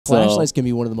Flashlights can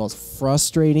be one of the most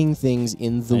frustrating things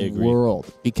in the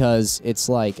world because it's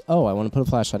like, oh, I want to put a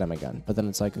flashlight on my gun, but then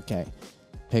it's like, okay,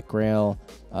 pick rail,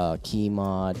 key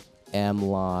mod,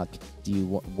 M-lock. Do you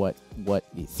want what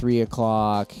 3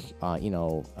 o'clock?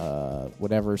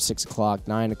 Whatever, 6 o'clock,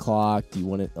 9 o'clock. Do you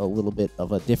want it a little bit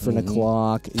of a different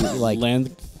o'clock? Like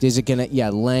length. Is it gonna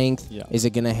length? Yeah. Is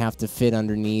it gonna have to fit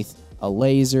underneath a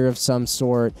laser of some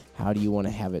sort? How do you want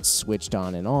to have it switched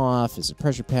on and off? Is it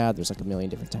pressure pad? There's like a million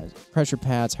different types of pressure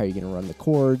pads. How are you going to run the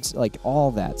cords? Like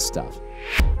all that stuff.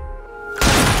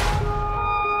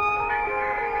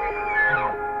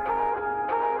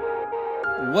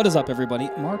 What is up,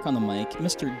 everybody? Mark on the mic,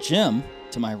 Mr. Jim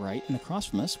to my right, and across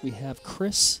from us we have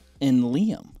Chris and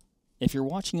Liam. If you're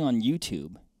watching on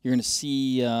YouTube, you're going to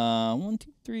see 1,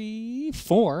 2, 3,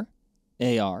 4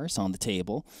 ARs on the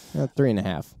table.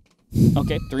 3.5.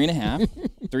 Okay, 3.5.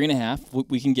 3.5.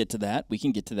 We can get to that. We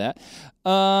can get to that.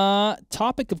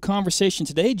 Topic of conversation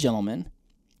today, gentlemen,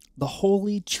 the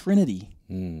holy trinity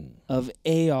of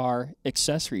AR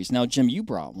accessories. Now, Jim, you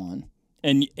brought one,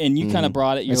 and you kind of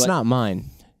brought it. It's not mine.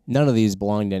 None of these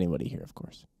belong to anybody here, of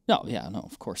course. No,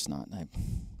 of course not.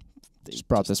 Just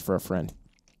brought this for a friend.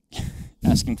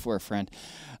 Asking for a friend.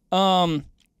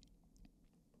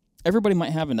 Everybody might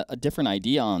have a different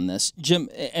idea on this, Jim,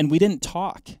 and we didn't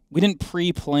talk. We didn't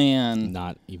pre-plan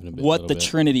not even a bit, what the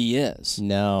Trinity is.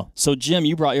 No. So, Jim,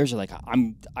 you brought yours. You're like,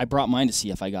 I brought mine to see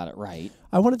if I got it right.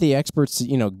 I wanted the experts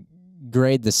to,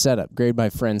 grade the setup, grade my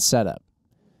friend's setup.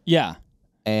 Yeah.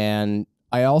 And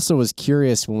I also was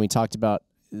curious when we talked about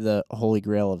the holy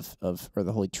grail or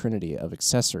the holy trinity of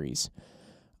accessories.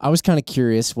 I was kind of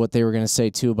curious what they were going to say,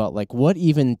 too, about, like, what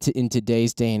even in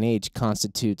today's day and age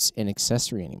constitutes an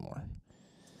accessory anymore.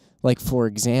 Like, for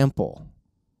example,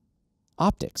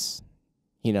 optics,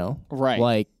 Right.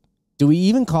 Like, do we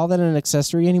even call that an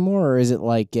accessory anymore, or is it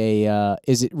like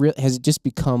has it just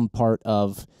become part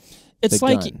of It's the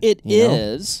like gun, it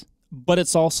is, but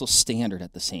it's also standard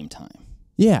at the same time.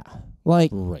 Yeah, like...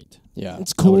 Right. Yeah,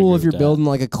 it's cool if you're building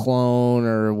like a clone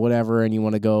or whatever and you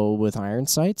want to go with iron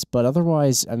sights, but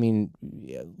otherwise, I mean,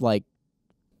 like,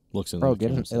 looks bro,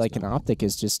 like an optic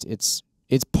is just, it's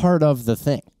part of the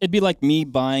thing. It'd be like me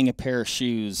buying a pair of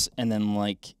shoes and then,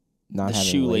 like, not the having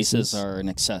shoelaces laces. Are an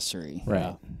accessory.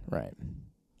 Right, right.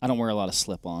 I don't wear a lot of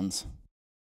slip-ons.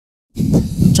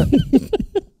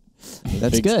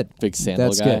 That's good. Big sandal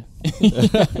That's guy.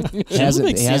 Good. He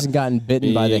hasn't gotten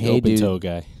bitten by the hey dude toe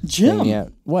guy. Jim,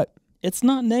 yet. What? It's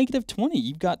not -20.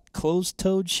 You've got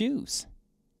closed-toed shoes.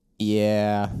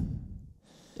 Yeah.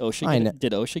 Did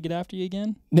OSHA get after you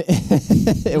again?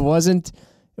 It wasn't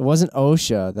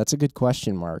OSHA. That's a good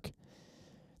question, Mark.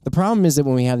 The problem is that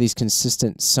when we have these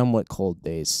consistent, somewhat cold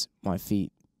days, my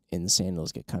feet in the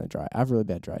sandals get kind of dry. I have really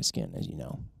bad dry skin, as you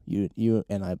know. You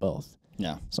and I both.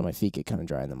 Yeah. So my feet get kind of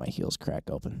dry, and then my heels crack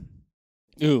open.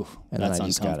 Ooh, and that's then I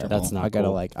just uncomfortable. That's not I gotta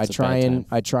cool. like I try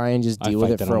and just deal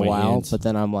with it for a while, hands. but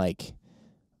then I'm like,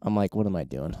 what am I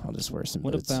doing? I'll just wear some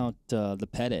boots. What about the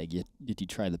pet egg? Did you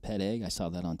try the pet egg? I saw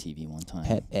that on TV one time.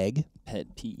 Pet egg?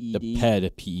 Pet PED. The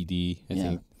pet PED. I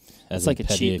think. It's like a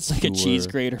cheese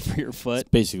grater for your foot. It's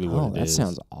basically what it that is.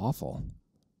 sounds awful.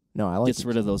 No, I like gets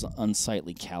rid of those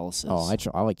unsightly calluses. Oh,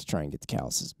 I like to try and get the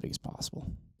calluses as big as possible.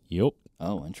 Yep.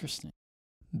 Oh, interesting.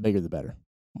 Bigger the better.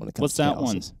 When it comes What's to that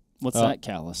calluses. one? What's that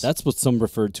callus? That's what some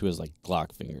referred to as like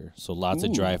Glock finger. So lots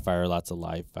of dry fire, lots of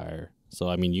live fire. So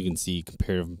I mean, you can see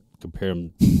compare them.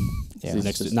 Yeah.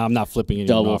 No, I'm not flipping any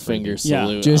double finger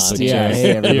salute.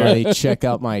 Hey everybody, check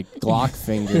out my Glock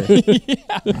finger.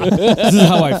 This is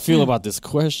how I feel about this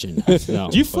question.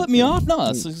 No, do you flip me off? No,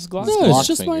 it's Glock. No, it's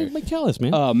just my callus,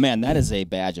 man. Oh man, that is a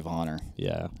badge of honor.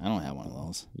 Yeah, I don't have one of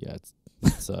those. Yeah, it's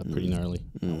pretty gnarly.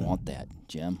 I want that,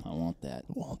 Jim. I want that.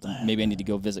 Maybe I need to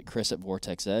go visit Chris at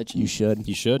Vortex Edge. You should.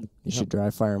 You should. You should dry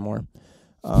fire more.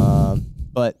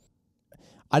 But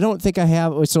I don't think I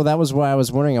have. So that was why I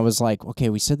was wondering. I was like, okay,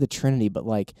 we said the Trinity, but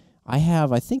like I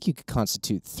think you could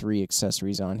constitute 3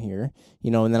 accessories on here,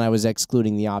 and then I was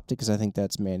excluding the optic because I think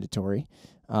that's mandatory.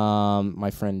 My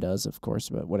friend does, of course,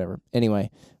 but whatever. Anyway,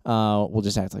 we'll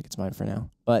just act like it's mine for now.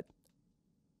 But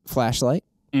flashlight.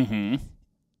 Mm-hmm.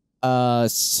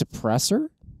 Suppressor?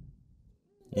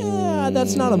 Yeah,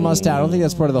 that's not a must-have. I don't think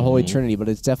that's part of the Holy Trinity, but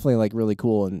it's definitely like really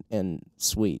cool and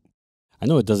sweet. I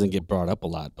know it doesn't get brought up a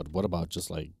lot, but what about just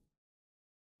like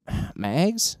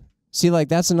mags? See, like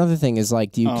that's another thing. Is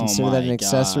like, do you consider that an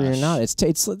accessory or not? It's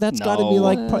that's got to be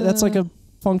like that's like a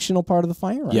functional part of the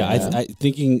firearm. Yeah, I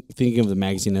thinking of the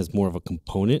magazine as more of a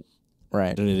component.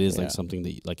 Right. Than it is like something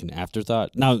that like an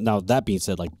afterthought. Now that being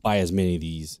said, like buy as many of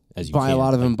these as you can. Buy a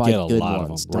lot of them. Buy get good a lot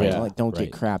ones. Of them. Don't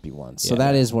get crappy ones. Yeah. So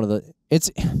that is one of the.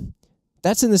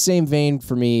 that's in the same vein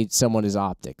for me, somewhat as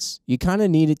optics. You kind of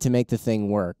need it to make the thing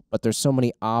work, but there's so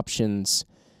many options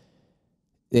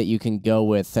that you can go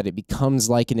with that it becomes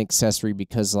like an accessory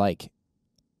because, like,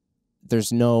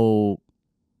 there's no,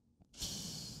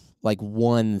 like,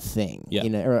 one thing. Yeah. You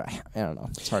know, or, I don't know.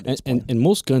 It's hard to explain. And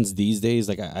most guns these days,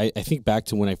 like, I think back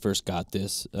to when I first got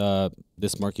this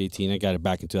Mark 18. I got it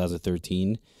back in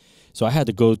 2013. So I had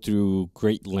to go through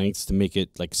great lengths to make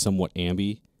it, like, somewhat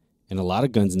ambi. And a lot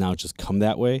of guns now just come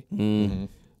that way. Mm-hmm.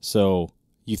 So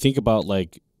you think about,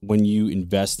 like, when you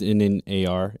invest in an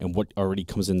AR and what already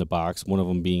comes in the box, one of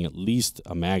them being at least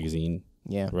a magazine.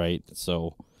 Yeah. Right?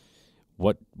 So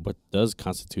what does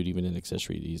constitute even an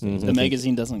accessory these days? Mm-hmm. The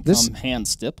magazine doesn't come hand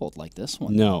stippled like this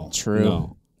one. No.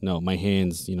 True. No. My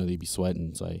hands, they'd be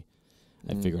sweating, so I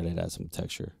figured I'd add some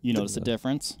texture. You notice the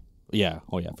difference? Yeah.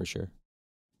 Oh, yeah, for sure.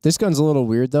 This gun's a little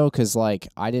weird, though, because, like,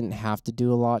 I didn't have to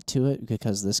do a lot to it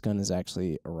because this gun is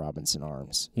actually a Robinson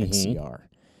Arms XCR.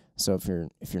 So if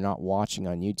you're not watching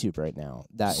on YouTube right now,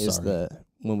 that is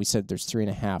when we said there's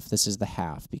 3.5, this is the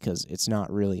half because it's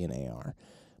not really an AR.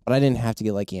 But I didn't have to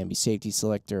get, like, ambi safety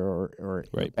selector or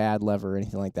bad lever or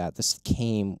anything like that. This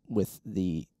came with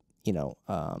the,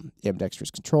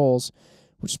 ambidextrous controls,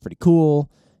 which is pretty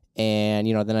cool. And,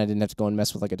 then I didn't have to go and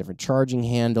mess with, like, a different charging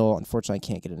handle. Unfortunately, I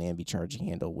can't get an ambi charging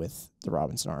handle with the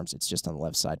Robinson Arms. It's just on the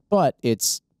left side. But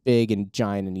it's big and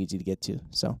giant and easy to get to.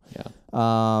 So,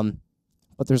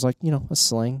 but there's, like, a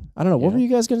sling. I don't know. What were you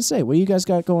guys going to say? What do you guys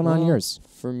got going on yours?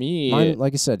 For me... Mine,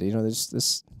 like I said,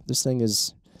 this thing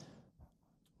is...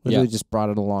 Literally just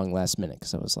brought it along last minute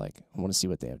because I was like, I want to see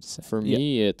what they have to say. For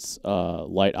me, it's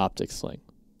light optic sling.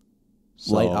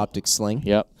 So, light optic sling?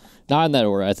 Yep. Not in that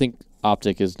order. I think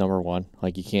optic is number one.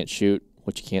 Like, you can't shoot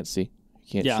what you can't see.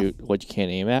 You can't shoot what you can't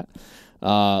aim at.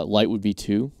 Light would be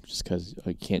 2, just because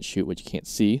you can't shoot what you can't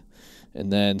see.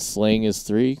 And then sling is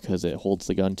 3, because it holds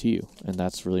the gun to you, and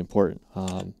that's really important.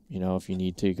 If you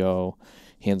need to go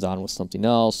hands-on with something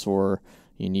else, or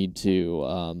you need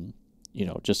to,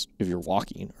 just if you're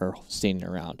walking or standing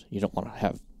around, you don't want to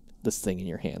have this thing in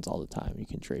your hands all the time. You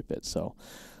can drape it. So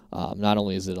not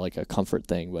only is it like a comfort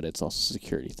thing, but it's also a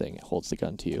security thing. It holds the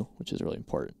gun to you, which is really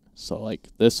important. So like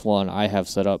this one I have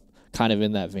set up kind of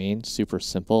in that vein, super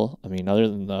simple. I mean, other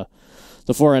than the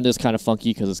fore end is kind of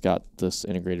funky because it's got this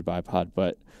integrated bipod,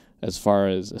 but as far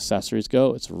as accessories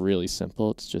go, it's really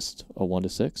simple. It's just a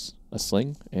 1-6, a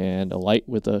sling, and a light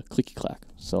with a clicky clack.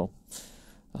 So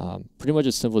pretty much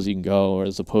as simple as you can go, or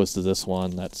as opposed to this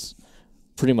one that's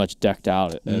pretty much decked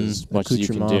out as much as you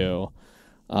can do.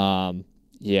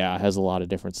 It has a lot of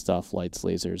different stuff: lights,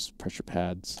 lasers, pressure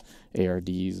pads,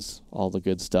 ARDs, all the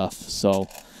good stuff. So,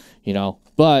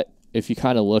 but if you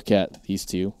kind of look at these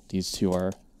two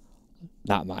are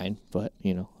not mine, but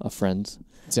a friend's.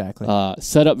 Exactly.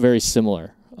 Set up very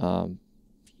similar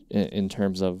in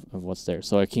terms of what's there.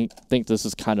 So I think this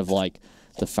is kind of like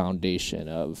the foundation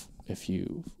of, if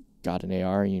you got an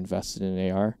AR and you invested in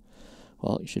an AR,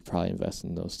 well, you should probably invest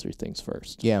in those 3 things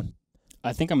first. Yeah.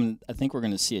 I think we're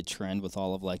going to see a trend with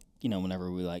all of, like, whenever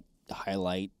we like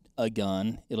highlight a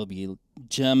gun, it'll be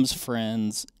Jem's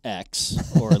friends X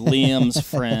or Liam's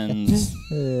friends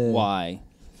Y.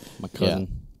 My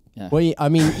cousin. Yeah. Well, I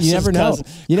mean, you never know.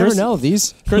 Never know.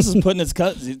 These Chris is putting his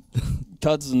cousin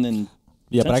in.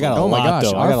 Yeah, but I got a Oh my lot,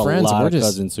 gosh, though. our I got friends, a lot we're of just-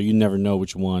 cousins, so you never know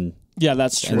which one. Yeah,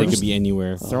 that's true. And they could be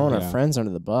anywhere. throwing our friends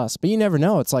under the bus, but you never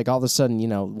know. It's like all of a sudden,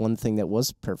 one thing that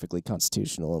was perfectly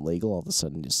constitutional and legal, all of a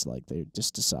sudden, just like they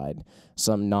just decide,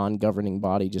 some non-governing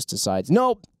body just decides,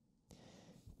 nope.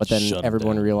 But then Shut 'em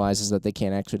everyone down. realizes that they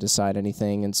can't actually decide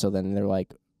anything, and so then they're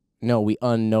like, no, we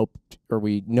unnoped, or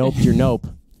we noped your nope.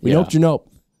 We noped your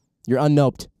nope. You're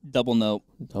unnoped. Double nope.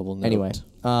 Double note. Anyway,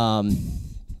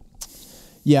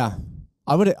 yeah,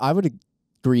 I would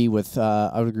agree with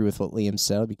what Liam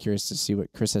said. I'd be curious to see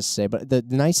what Chris has to say. But the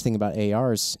nice thing about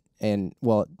ARs and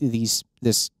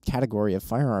this category of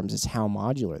firearms is how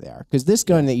modular they are. Because this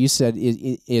gun that you said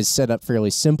is set up fairly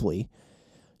simply.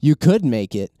 You could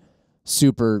make it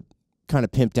super kind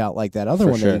of pimped out like that other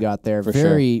one that you got there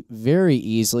very, very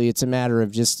easily. It's a matter of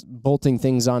just bolting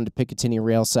things onto Picatinny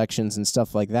rail sections and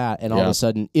stuff like that, and all of a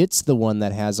sudden it's the one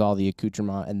that has all the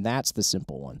accoutrement, and that's the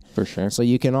simple one. For sure. So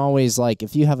you can always, like,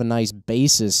 if you have a nice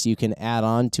basis, you can add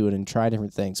on to it and try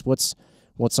different things. What's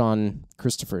on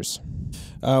Christopher's?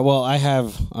 Well, I have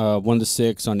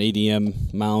 1-6 on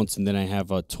ADM mounts, and then I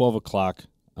have a 12 o'clock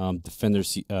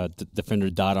Defender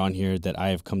dot on here that I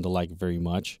have come to like very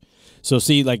much. So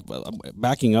see, like,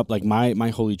 backing up, like my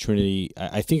Holy Trinity,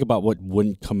 I think about what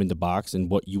wouldn't come in the box and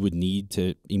what you would need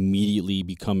to immediately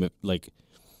become like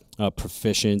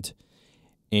proficient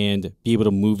and be able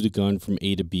to move the gun from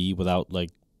A to B without like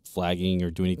flagging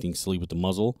or do anything silly with the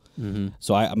muzzle.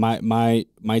 So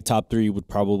my top 3 would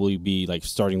probably be like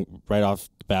starting right off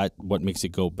the bat. What makes it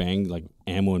go bang? Like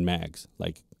ammo and mags.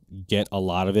 Like get a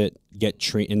lot of it. Get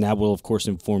train, and that will of course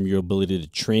inform your ability to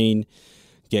train,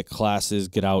 get classes,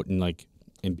 get out and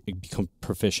become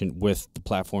proficient with the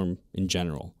platform in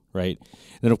general, right?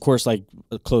 And then of course, like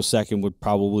a close second would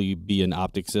probably be an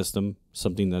optic system,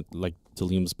 something that, like to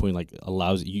Liam's point, like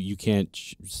allows you can't.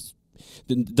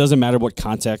 It doesn't matter what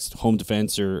context, home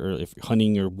defense or if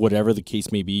hunting or whatever the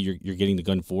case may be, you're getting the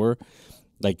gun for.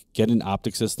 Like get an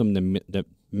optic system that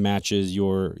matches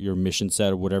your mission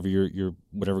set or whatever your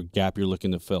whatever gap you're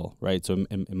looking to fill, right? So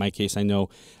in my case, I know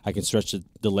I can stretch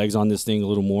the legs on this thing a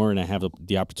little more, and I have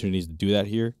the opportunities to do that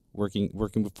here working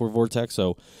for Vortex.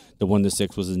 So the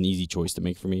 1-6 was an easy choice to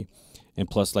make for me, and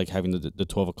plus like having the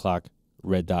 12 o'clock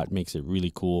red dot makes it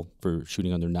really cool for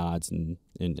shooting under nods, and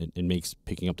makes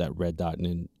picking up that red dot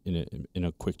in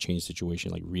a quick change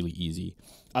situation like really easy.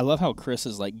 I love how Chris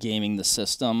is like gaming the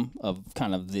system of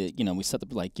kind of the, we set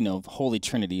up like, Holy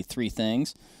Trinity, 3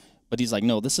 things, but he's like,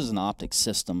 no, this is an optic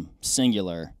system,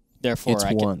 singular. Therefore,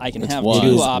 I can have 2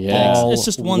 optics. Yeah. It's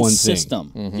just one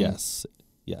system. Yes.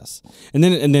 And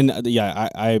then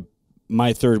I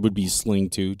my third would be sling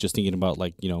too. Just thinking about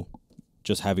like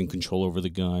just having control over the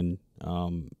gun,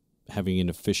 having an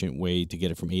efficient way to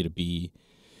get it from A to B,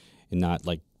 and not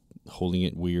like holding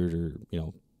it weird or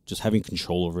just having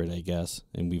control over it, I guess.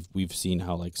 And we've seen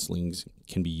how like slings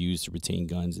can be used to retain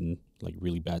guns in like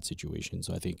really bad situations.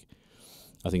 So I think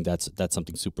that's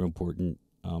something super important.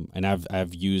 And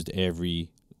I've used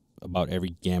about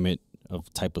every gamut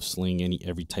of type of sling,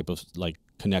 every type of like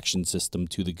connection system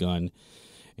to the gun.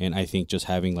 And I think just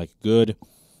having like good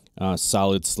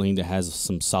solid sling that has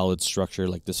some solid structure,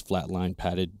 like this flatline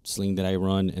padded sling that I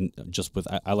run, and just with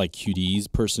I like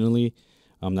QDs personally.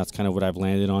 That's kind of what I've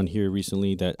landed on here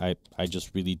recently that I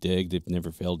just really dig. They've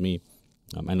never failed me.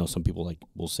 I know some people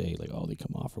will say like, oh, they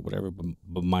come off or whatever,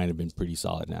 but mine have been pretty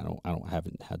solid, and I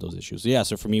haven't had those issues. So yeah,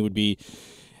 so for me would be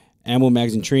ammo,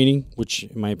 mags, and training, which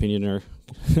in my opinion are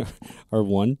are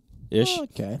one-ish,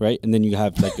 right? And then you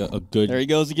have like a good there he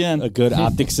goes again, a good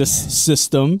optic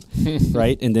system,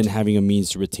 right? And then having a means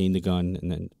to retain the gun,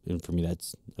 and for me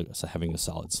that's having a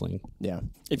solid sling. Yeah.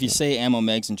 If you say ammo,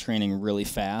 mags, and training really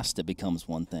fast, it becomes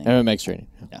one thing. Ammo, mags, training.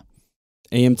 Yeah.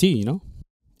 AMT,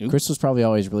 Chris was probably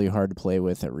always really hard to play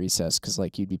with at recess because,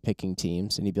 like, you'd be picking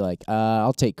teams, and he'd be like,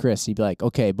 I'll take Chris. He'd be like,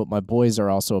 okay, but my boys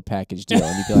are also a package deal.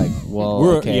 And you'd be like, well,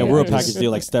 we're a package deal,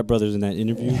 like Step Brothers in that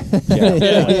interview.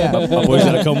 Yeah. My boys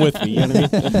got to come with me. You know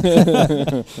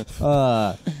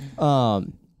what I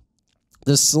mean?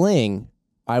 The sling,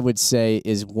 I would say,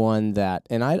 is one that,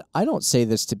 and I don't say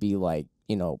this to be like,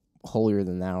 holier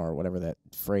than thou or whatever that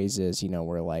phrase is,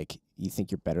 where like you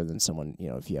think you're better than someone,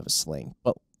 if you have a sling.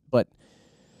 But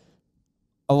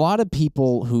a lot of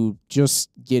people who just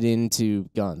get into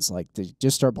guns, like they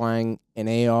just start buying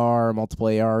an AR, multiple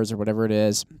ARs or whatever it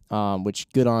is, which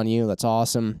good on you, that's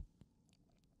awesome.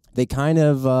 They kind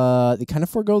of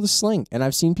forego the sling, and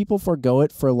I've seen people forego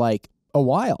it for like a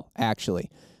while. Actually,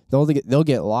 they'll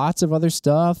get lots of other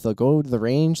stuff. They'll go to the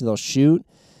range, they'll shoot,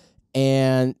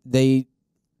 and they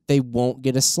won't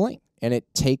get a sling, and it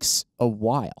takes a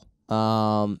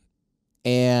while.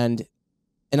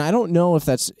 And I don't know if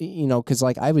that's, because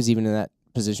like I was even in that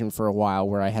position for a while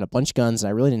where I had a bunch of guns and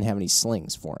I really didn't have any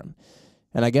slings for them.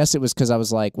 And I guess it was because I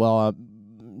was like, well,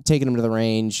 I'm taking them to the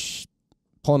range,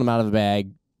 pulling them out of the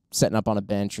bag, setting up on a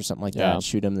bench or something like that, and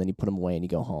shoot them, and then you put them away and you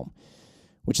go home.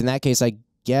 Which in that case, I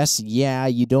guess,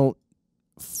 you don't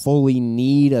fully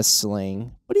need a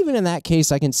sling. But even in that case,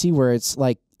 I can see where it's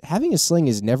like having a sling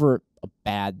is never a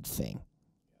bad thing.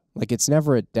 Like it's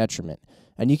never a detriment.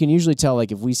 And you can usually tell,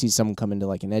 like, if we see someone come into,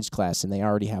 like, an edge class and they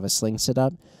already have a sling set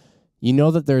up,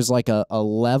 that there's, like, a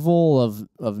level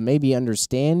of maybe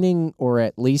understanding or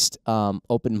at least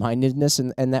open-mindedness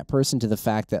in that person to the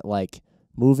fact that, like,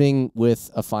 moving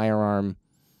with a firearm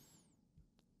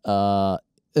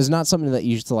is not something that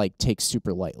you used to, like, take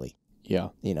super lightly. Yeah.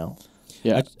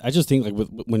 Yeah. I just think, like,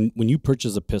 when you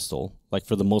purchase a pistol, like,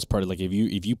 for the most part, like,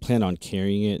 if you plan on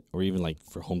carrying it or even, like,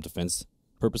 for home defense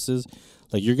purposes,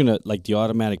 like you're gonna like the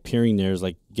automatic pairing there is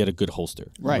like get a good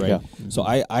holster, right? Yeah. So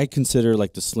I consider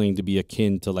like the sling to be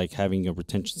akin to like having a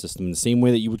retention system in the same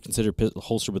way that you would consider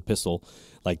holster with pistol.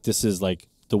 Like this is like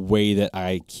the way that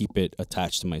I keep it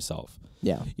attached to myself.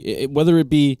 Yeah. Whether it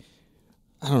be,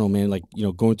 I don't know, man, like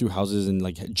going through houses and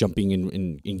like jumping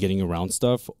and getting around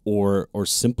stuff, or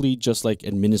simply just like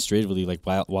administratively, like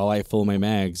while I fill my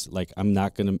mags, like I'm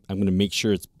gonna make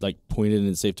sure it's like pointed in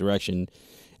a safe direction.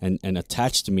 and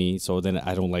attach to me, so then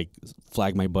I don't like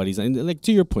flag my buddies. And like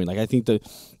to your point, like I think the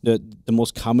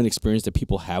most common experience that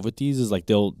people have with these is like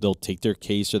they'll take their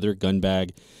case or their gun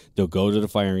bag, they'll go to the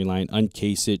firing line,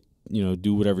 uncase it,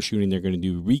 do whatever shooting they're going to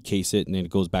do, recase it, and then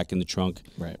it goes back in the trunk,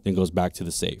 right? Then goes back to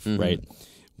the safe, right?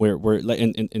 Where like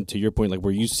and to your point, like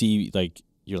where you see like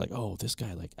you're like, oh, this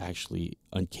guy like actually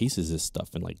uncases this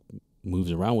stuff and like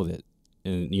moves around with it.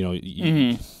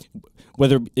 And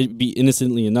whether it be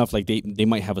innocently enough, like they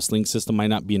might have a sling system,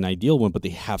 might not be an ideal one, but they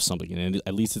have something, and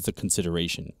at least it's a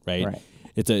consideration, right?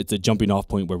 It's a jumping off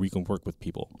point where we can work with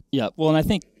people. Yeah, well, and I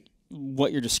think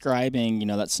what you're describing,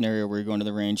 that scenario where you're going to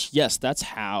the range, yes, that's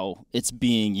how it's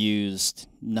being used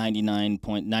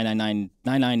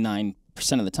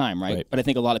 99.999999% of the time, right? But I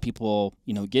think a lot of people,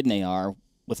 get an AR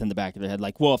within the back of their head,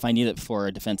 like, well, if I need it for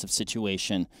a defensive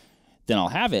situation, then I'll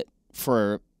have it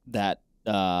for that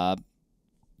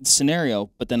scenario.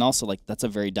 But then also, like, that's a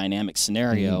very dynamic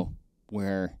scenario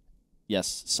where,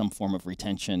 yes, some form of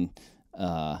retention,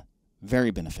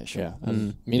 very beneficial. Yeah, I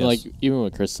mean, like even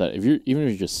what Chris said, if you're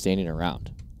just standing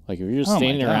around, like if you're just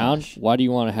standing around, why do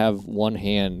you want to have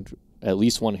at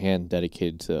least one hand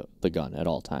dedicated to the gun at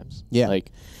all times? Yeah,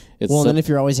 like and then if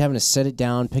you're always having to set it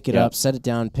down, pick it up, set it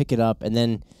down, pick it up, and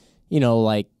then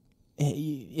like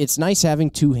it's nice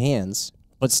having two hands,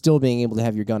 but still being able to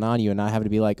have your gun on you and not having to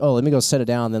be like, oh, let me go set it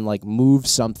down, then like move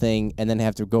something, and then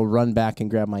have to go run back and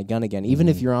grab my gun again. Even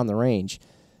if you're on the range,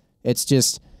 it's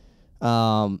just.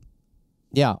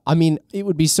 Yeah, I mean, it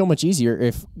would be so much easier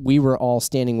if we were all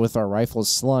standing with our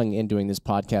rifles slung and doing this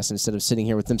podcast instead of sitting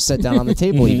here with them set down on the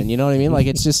table even, you know what I mean? Like,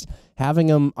 it's just having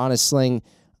them on a sling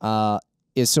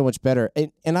is so much better.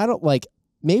 And I don't, like,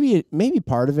 maybe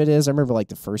part of it is, I remember, like,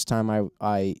 the first time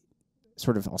I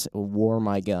sort of wore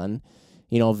my gun,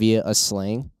 via a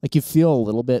sling. Like, you feel a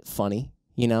little bit funny,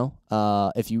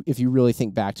 if you really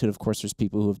think back to it. Of course, there's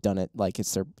people who have done it like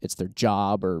it's their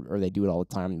job or they do it all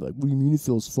the time. They're like, what do you mean it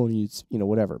feels funny? It's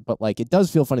whatever. But like, it does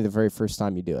feel funny the very first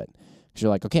time you do it because you're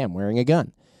like, okay, I'm wearing a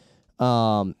gun.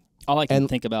 All I can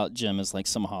think about, Jim, is like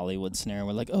some Hollywood scenario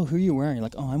where like, oh, who are you wearing? You're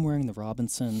like, oh, I'm wearing the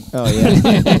Robinson. Oh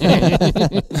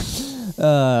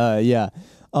yeah. Yeah.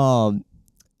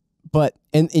 But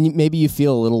and maybe you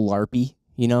feel a little LARPy.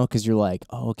 Because you're like,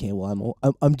 oh, okay, well,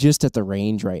 I'm just at the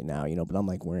range right now, but I'm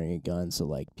like wearing a gun, so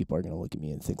like people are gonna look at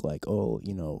me and think like, oh,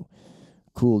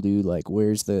 cool dude, like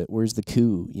where's the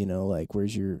coup, like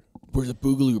where's the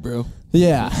boogaloo, bro?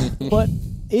 Yeah, but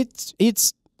it's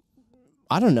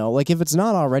I don't know, like if it's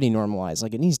not already normalized,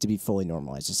 like it needs to be fully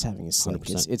normalized. Just having a sling,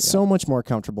 it's so much more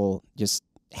comfortable just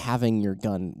having your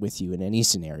gun with you in any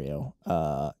scenario.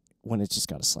 When it's just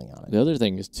got a sling on it. The other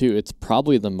thing is, too, it's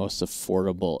probably the most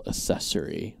affordable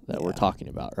accessory that we're talking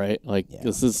about, right? Like,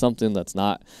 this is something that's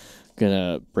not going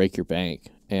to break your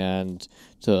bank. And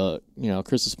to,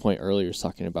 Chris's point earlier was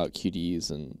talking about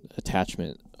QDs and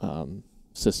attachment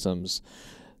systems.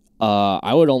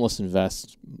 I would almost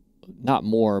invest, not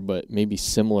more, but maybe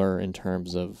similar in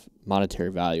terms of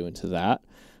monetary value into that.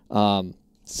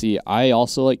 See, I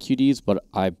also like QDs, but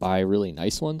I buy really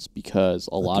nice ones because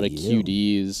a lot of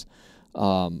QDs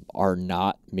are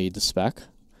not made to spec.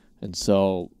 And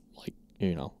so, like,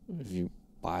 if you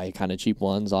buy kind of cheap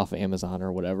ones off of Amazon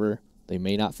or whatever, they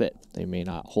may not fit. They may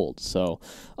not hold. So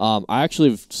I actually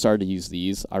have started to use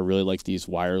these. I really like these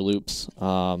wire loops.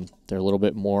 They're a little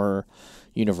bit more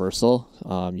universal.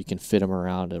 You can fit them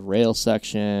around a rail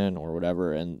section or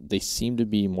whatever, and they seem to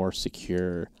be more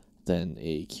secure than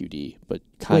a QD, but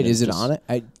wait, is it on it?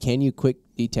 Can you quick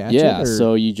detach it? Yeah,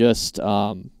 so you just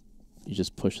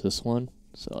push this one.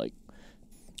 So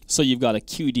you've got a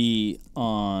QD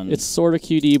on. It's sort of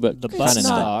QD, but the bus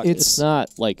stock. It's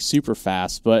not like super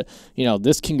fast, but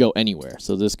this can go anywhere.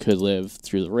 So this could live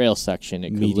through the rail section.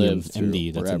 It could live through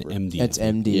MD. Wherever. That's an MD. That's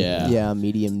MD. Yeah,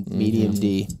 medium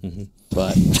D.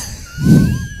 But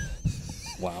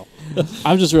wow,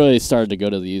 I'm just really started to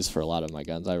go to these for a lot of my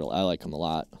guns. I like them a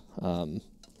lot.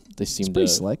 They seem pretty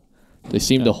slick. They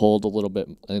seem to hold a little bit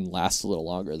and last a little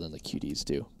longer than the QDs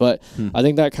do. But I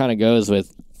think that kind of goes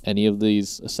with any of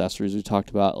these accessories we talked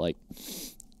about, like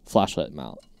flashlight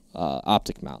mount,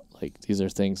 optic mount. Like, these are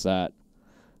things that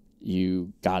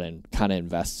you gotta kind of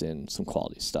invest in some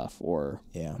quality stuff, or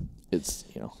it's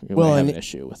you might have an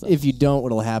issue with them. If you don't,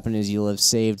 what'll happen is you'll have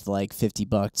saved like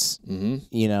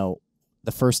 $50,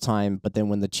 the first time, but then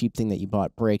when the cheap thing that you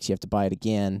bought breaks, you have to buy it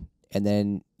again. And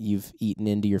then you've eaten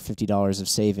into your $50 of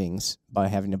savings by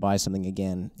having to buy something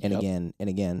again and again and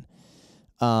again.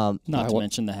 Not to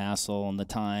mention the hassle and the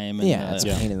time. And it's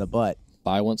a pain in the butt.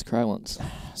 Buy once, cry once.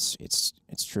 It's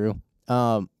true.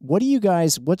 What do you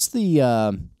guys? What's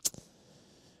the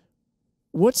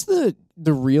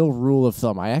the real rule of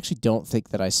thumb. I actually don't think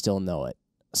that I still know it.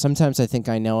 Sometimes I think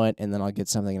I know it, and then I'll get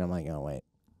something, and I'm like, oh, wait.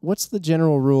 What's the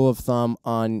general rule of thumb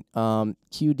on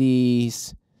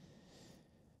QDs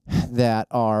that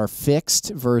are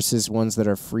fixed versus ones that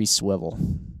are free swivel?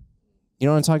 You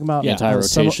know what I'm talking about? Yeah,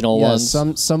 anti-rotational ones.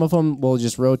 Some of them will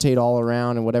just rotate all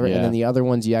around and whatever, Yeah. and then the other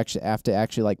ones you actually have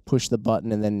to like push the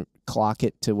button and then clock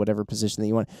it to whatever position that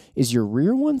you want. Is your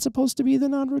rear one supposed to be the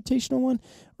non-rotational one,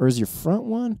 or is your front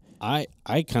one? I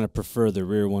kind of prefer the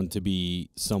rear one to be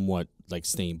somewhat like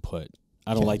staying put.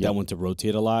 I don't like that one to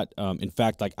rotate a lot. In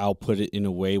fact, like I'll put it in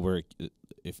a way where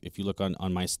if you look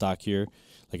on my stock here,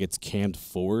 like it's cammed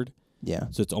forward. Yeah.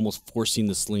 So it's almost forcing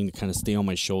the sling to kind of stay on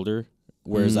my shoulder.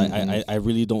 Whereas I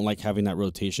really don't like having that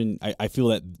rotation. I feel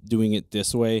that doing it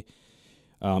this way,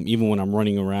 even when I'm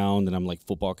running around and I'm like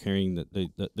football carrying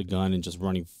the gun and just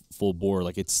running full bore,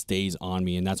 like it stays on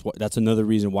me. And that's another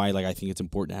reason why like I think it's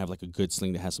important to have like a good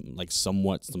sling that has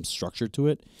some structure to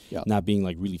it, not being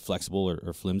like really flexible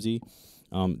or flimsy.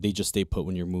 They just stay put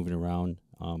when you're moving around.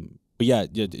 But yeah,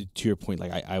 to your point,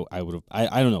 like I would have,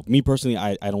 I don't know. Me personally,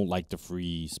 I don't like the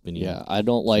free spinning. Yeah, I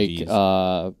don't like.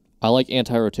 I like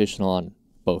anti-rotational on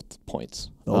both points.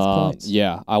 Both points.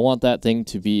 Yeah, I want that thing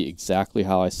to be exactly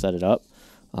how I set it up.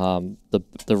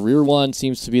 The rear one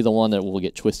seems to be the one that will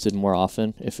get twisted more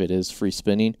often if it is free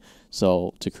spinning.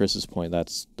 So to Chris's point,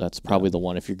 that's probably the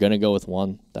one. If you're gonna go with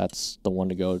one, that's the one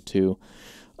to go to.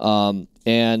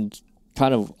 And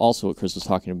kind of also what Chris was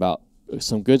talking about,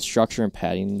 some good structure and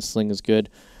padding in the sling is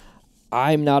good.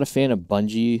 I'm not a fan of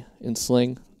bungee in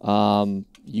sling.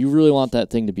 You really want that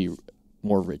thing to be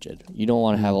more rigid. You don't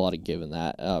want to have a lot of give in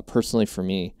that. Personally, for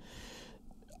me,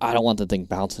 I don't want the thing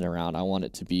bouncing around. I want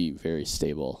it to be very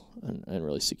stable and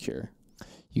really secure.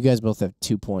 You guys both have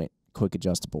 2-point quick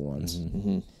adjustable ones.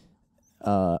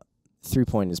 Mm-hmm.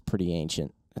 3-point is pretty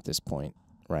ancient at this point,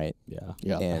 right? Yeah.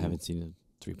 And I haven't seen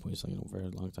a 3-point sling in a very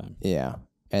long time. Yeah.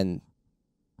 And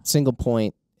single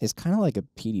point is kind of like a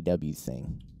PDW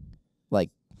thing.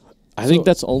 Like, I think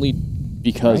that's only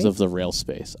because right? of the rail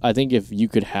space. I think if you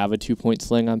could have a 2-point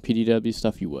sling on PDW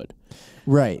stuff, you would.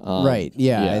 Right, right,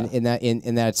 yeah, yeah.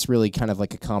 And that's really kind of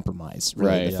like a compromise,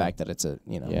 really, Right, the fact that it's a,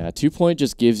 Yeah, 2-point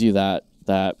just gives you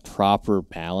that proper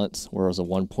balance, whereas a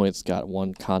 1-point's got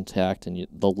one contact, and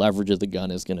the leverage of the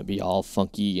gun is going to be all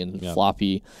funky and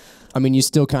floppy. I mean, you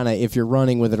still kind of, if you're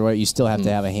running with it, right, you still have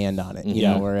to have a hand on it, you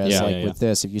know, whereas with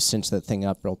this, if you cinch that thing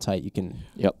up real tight, you can...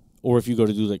 Yep. Or if you go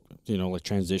to do like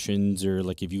transitions, or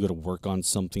like if you go to work on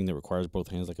something that requires both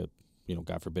hands, like a,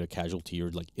 God forbid, a casualty, or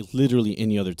like literally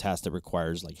any other task that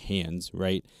requires like hands,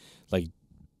 right? Like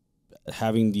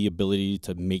having the ability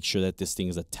to make sure that this thing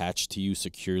is attached to you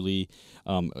securely.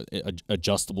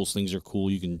 Adjustable slings are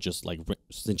cool. You can just like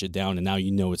cinch it down, and now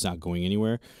it's not going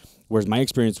anywhere. Whereas my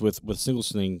experience with single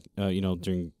sling,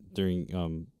 during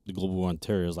the Global War on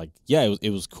Terror is like,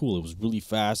 it was cool. It was really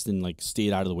fast and like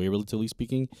stayed out of the way, relatively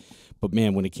speaking. But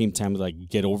man, when it came time to like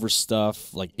get over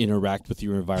stuff, like interact with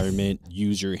your environment,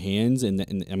 use your hands,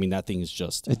 and I mean that thing is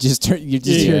just you just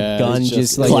hear a gun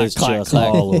just like clack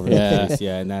all over the place.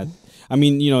 Yeah, and that, I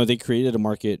mean, they created a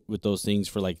market with those things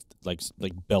for like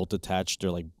belt attached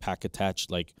or like pack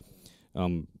attached, like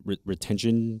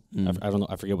retention. I don't know,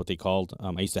 I forget what they called.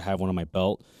 I used to have one on my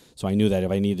belt, so I knew that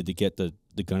if I needed to get the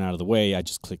gun out of the way, I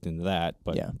just clicked into that.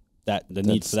 But the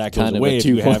need for that goes away if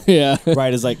you have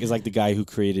right. Is like the guy who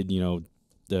created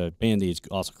the Band-Aids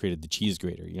also created the cheese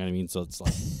grater. You know what I mean? So it's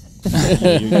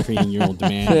like you're creating your own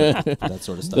demand, that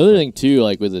sort of stuff. The other thing too,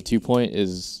 like with a 2-point,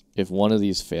 is if one of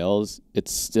these fails,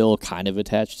 it's still kind of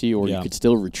attached to you, or you could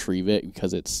still retrieve it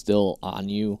because it's still on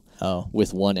you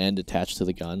with one end attached to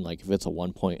the gun. Like if it's a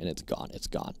 1-point and it's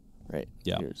gone. Right.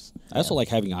 Yeah. I also like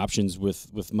having options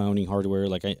with mounting hardware.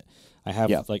 Like I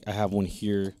have one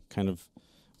here, kind of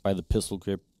by the pistol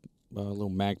grip, little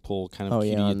mag pole kind of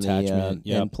QD attachment.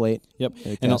 The end plate. Yep.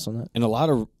 And a lot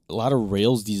of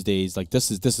rails these days, like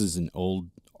this is an old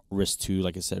Wrist 2,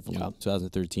 like I said, from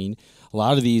 2013. A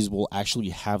lot of these will actually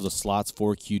have the slots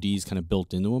for QDs kind of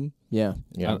built into them. Yeah.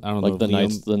 I don't like know.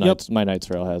 The Knights, my Knights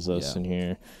rail has this in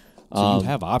here. So you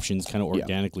have options kind of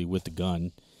organically with the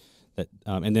gun. That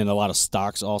and then a lot of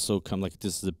stocks also come, like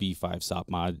this is a B5 SOP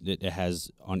mod. It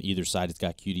has on either side, it's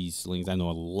got QD slings. I know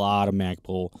a lot of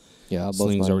Magpul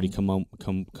slings already come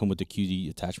with the QD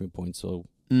attachment point. So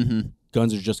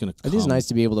guns are just going to come. It is nice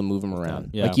to be able to move them around.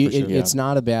 Yeah, like it's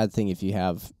not a bad thing if you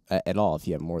have at all, if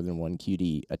you have more than one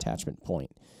QD attachment point.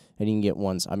 And you can get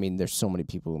ones, I mean, there's so many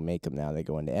people who make them now. They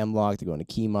go into M-Lock, they go into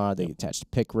key mod, they attach to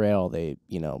pick rail,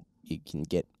 you can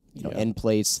get end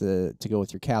plates to go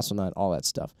with your castle nut, all that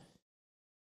stuff.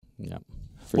 Yeah.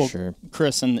 For sure.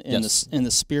 Chris, in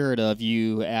the spirit of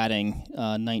you adding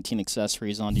 19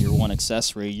 accessories onto your one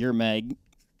accessory, your mag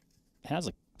has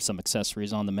some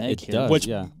accessories on the mag It here. does, Which,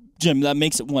 yeah. Jim, that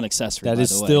makes it one accessory. That by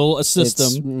is the way. still a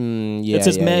system. It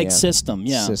says mag system.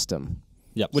 Yeah. System.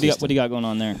 Yep. What do you got going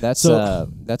on there? That's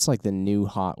that's like the new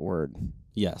hot word.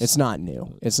 Yes. It's not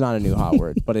new. It's not a new hot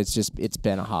word, but it's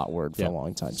been a hot word for a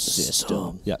long time.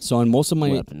 System. Yeah. So on most of my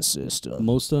Weapon system.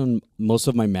 most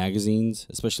of my magazines,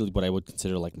 especially what I would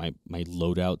consider like my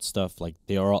loadout stuff, like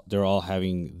they're all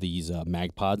having these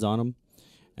mag pods on them,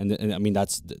 and I mean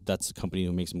that's a company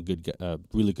who makes some good,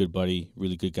 really good buddy,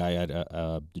 really good guy at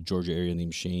the Georgia area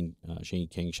named Shane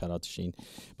King. Shout out to Shane,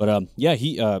 but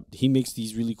he makes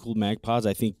these really cool mag pods.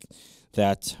 I think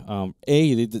that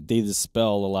they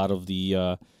dispel a lot of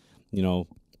the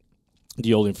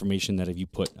the old information that if you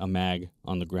put a mag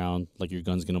on the ground, like your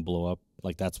gun's gonna blow up.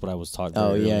 Like that's what I was taught. Oh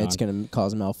very yeah, early it's on. gonna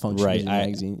cause malfunction in the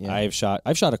magazine. Yeah. I've shot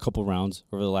a couple rounds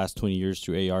over the last 20 years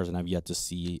through ARs, and I've yet to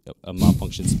see a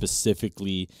malfunction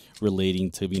specifically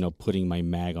relating to putting my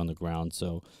mag on the ground.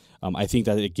 So I think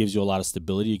that it gives you a lot of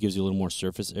stability. It gives you a little more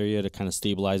surface area to kind of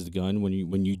stabilize the gun when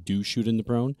you do shoot in the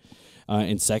prone.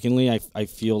 And secondly, I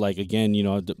feel like, again,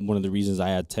 one of the reasons I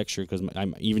add texture, because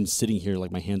I'm even sitting here,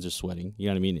 like my hands are sweating. You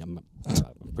know what I mean? I'm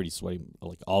pretty sweaty,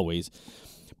 like always.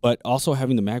 But also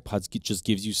having the mag pods just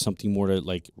gives you something more to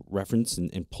like reference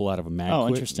and pull out of a mag. Oh,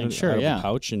 quick, interesting. out Sure, of yeah. a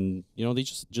pouch, and they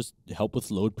just help with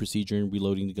load procedure and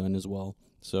reloading the gun as well.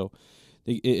 So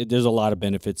there's a lot of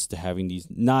benefits to having these.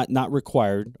 Not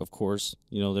required, of course.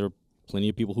 There are plenty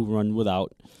of people who run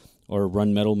without or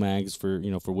run metal mags for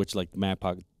which like mag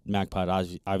pod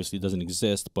obviously doesn't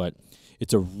exist, but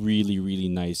it's a really, really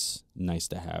nice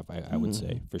to have. I would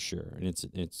say for sure, and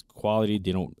it's quality.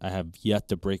 I have yet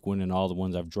to break one in all the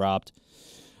ones I've dropped.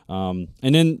 And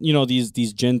then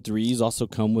these Gen 3s also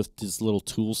come with this little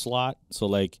tool slot, so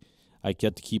like I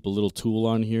get to keep a little tool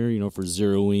on here, for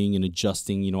zeroing and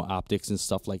adjusting, optics and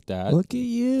stuff like that. Look at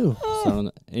you.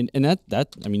 So, and that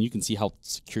I mean, you can see how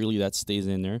securely that stays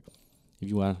in there. If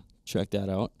you want to check that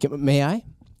out, May I?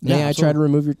 Yeah, May I try to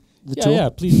remove the tool? Yeah,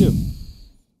 please do.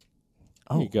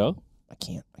 Oh, There you go. I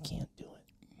can't do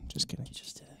it. Just kidding. You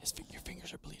just did it. Your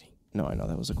fingers are bleeding. No, I know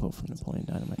that was a quote from Napoleon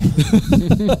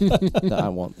Dynamite. I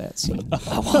want that scene.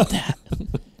 I want that.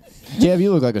 Jeff,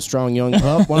 you look like a strong young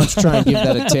pup. Why don't you try and give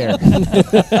that a tear?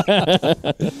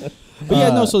 But yeah,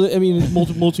 no. So I mean,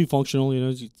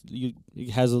 multifunctional. It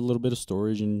has a little bit of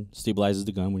storage and stabilizes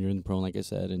the gun when you're in the prone, like I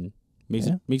said, and makes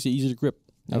it easy to grip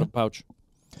out of a pouch.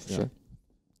 Sure.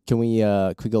 Can we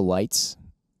go lights?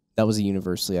 That was a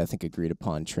universally, I think, agreed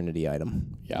upon Trinity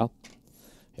item. Yeah.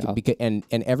 Because, and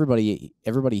everybody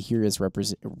here is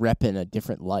repping a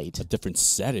different light. A different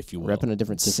set, if you will. Repping a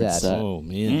different set. Oh,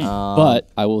 man. But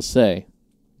I will say,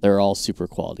 they're all super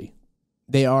quality.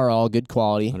 They are all good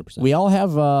quality. 100%. We all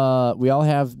have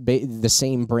the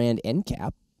same brand end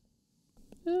cap.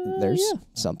 There's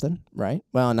something, right?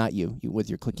 Well, not you with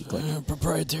your clicky click.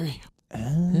 Proprietary.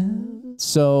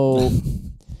 So,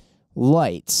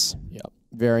 lights. Yep.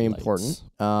 Very Lights.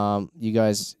 important. You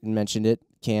guys mentioned it.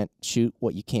 Can't shoot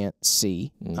what you can't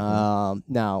see.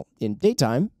 Now, in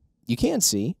daytime, you can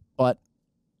see, but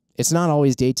it's not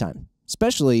always daytime.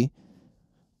 Especially,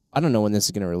 I don't know when this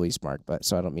is going to release, Mark, but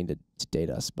so I don't mean to date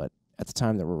us, but at the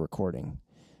time that we're recording,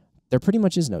 there pretty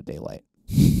much is no daylight.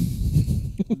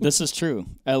 This is true.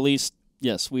 At least,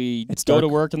 yes, we It's go dark. to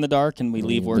work in the dark and we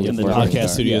leave work in the The dark. podcast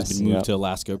studio Yes. has been moved to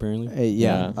Alaska, apparently.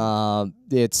 Yeah.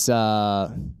 It's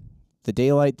the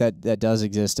daylight that does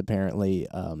exist apparently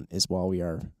is while we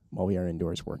are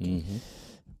indoors working. Mm-hmm.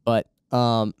 But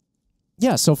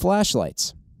yeah, so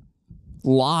flashlights.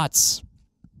 Lots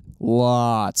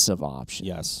of options.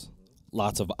 Yes.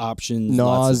 Lots of options.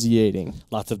 Nauseating.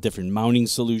 Lots of different mounting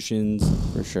solutions.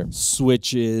 For sure.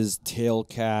 Switches, tail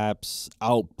caps,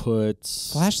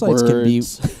 outputs. Flashlights can be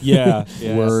Yeah.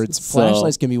 words. So-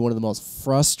 Flashlights can be one of the most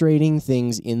frustrating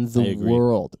things in I the agree.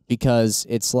 world because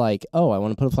it's like, oh, I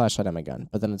want to put a flashlight on my gun,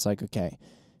 but then it's like, okay,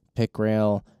 pick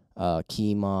rail,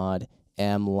 key mod,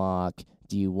 M lock.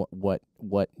 Do you what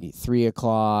 3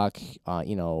 o'clock?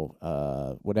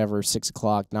 Whatever 6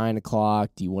 o'clock, 9 o'clock.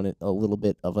 Do you want it a little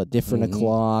bit of a different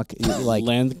o'clock? Like,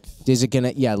 Length. is it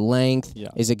gonna length?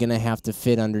 Yeah. Is it gonna have to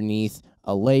fit underneath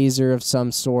a laser of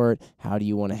some sort? How do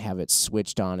you want to have it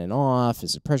switched on and off?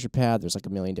 Is it pressure pad? There's like a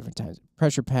million different types of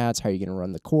pressure pads. How are you gonna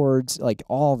run the cords? Like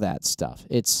all that stuff.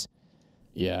 It is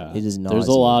There's a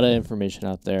nauseating. lot of information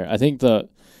out there. I think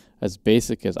as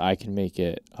basic as I can make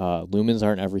it, lumens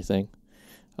aren't everything.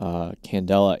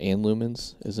 Candela and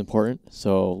lumens is important.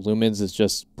 So lumens is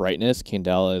just brightness.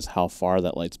 Candela is how far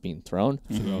that light's being thrown.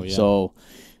 Oh, yeah. So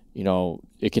you know,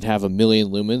 it can have 1,000,000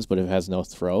 lumens, but if it has no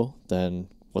throw, then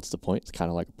what's the point? It's kind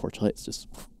of like a porch light. It's just,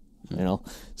 you know.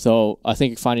 So I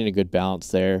think finding a good balance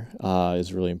there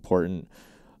is really important.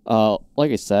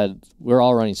 Like I said, we're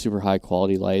all running super high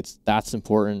quality lights. That's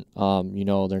important. You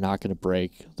know, they're not going to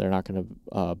break. They're not going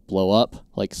to blow up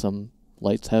like some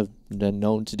lights have been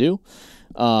known to do.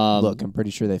 Look, I'm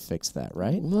pretty sure they fixed that,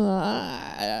 right?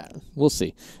 We'll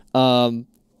see.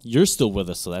 You're still with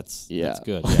us, so that's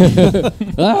good. Yeah.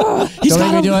 He's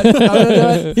Don't make me do it. I'm gonna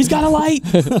do it. He's got a light.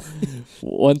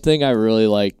 One thing I really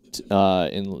liked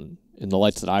in the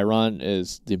lights that I run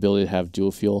is the ability to have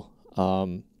dual fuel.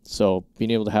 So being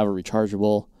able to have a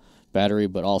rechargeable battery,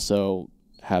 but also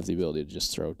have the ability to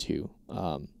just throw 2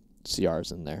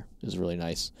 CRs in there is really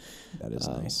nice. That is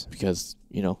nice. Because,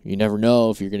 you know, you never know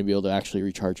if you're going to be able to actually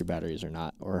recharge your batteries or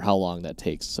not, or how long that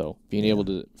takes. So being able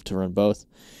to run both.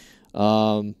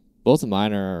 Both of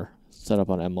mine are set up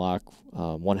on M-Lock.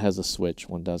 One has a switch,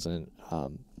 one doesn't.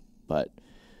 But,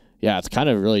 yeah, it's kind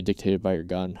of really dictated by your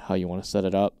gun, how you want to set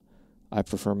it up. I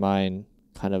prefer mine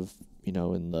kind of, you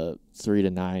know, in the 3 to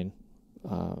 9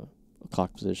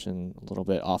 o'clock position, a little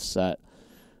bit offset.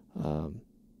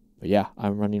 But yeah,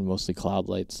 I'm running mostly cloud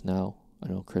lights now. I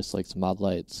know Chris likes mod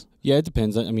lights. Yeah, it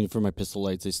depends. I mean, for my pistol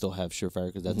lights, they still have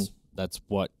Surefire because that's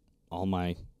what all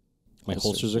my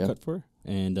holsters are cut for.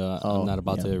 And I'm not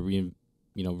about to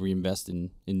reinvest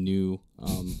in new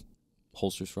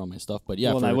holsters for all my stuff. But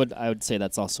yeah, well, I would say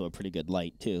that's also a pretty good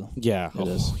light too. Yeah, it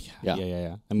is.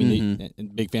 Yeah. I mean, they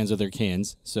big fans of their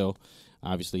cans, so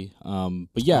obviously.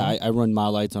 But yeah, I run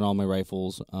mod lights on all my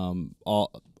rifles.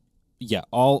 All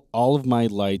of my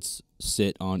lights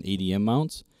sit on ADM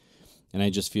mounts, and I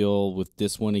just feel with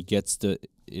this one,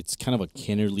 it's kind of a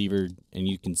cantilever, and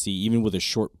you can see even with a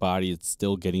short body, it's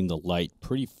still getting the light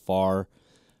pretty far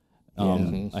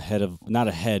not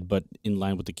ahead, but in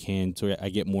line with the can, so I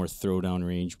get more throwdown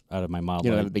range out of my mod light.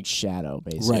 You don't have a big shadow,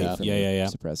 basically. Right. From Yeah.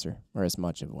 Suppressor, or as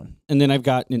much of one. And then I've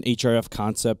got an HRF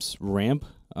Concepts ramp,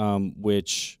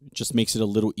 which just makes it a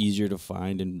little easier to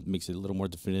find and makes it a little more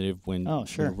definitive when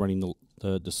you're running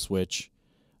the switch.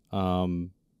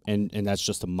 And that's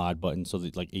just a mod button, so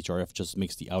that like HRF just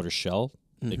makes the outer shell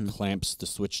that clamps the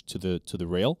switch to the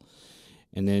rail,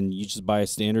 and then you just buy a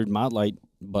standard mod light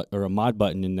or a mod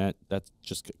button, and that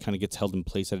just kind of gets held in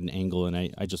place at an angle. And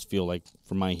I just feel like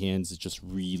for my hands, it's just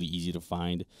really easy to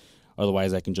find.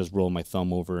 Otherwise, I can just roll my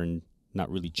thumb over and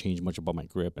not really change much about my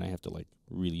grip, and I have to like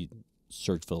really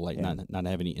search for the light, not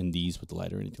have any NDs with the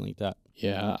light or anything like that.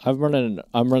 Yeah, I'm running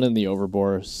the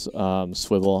overbore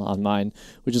swivel on mine,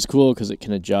 which is cool because it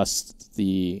can adjust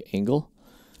the angle.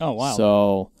 Oh wow!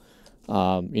 So,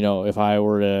 you know, if I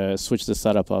were to switch the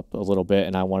setup up a little bit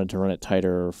and I wanted to run it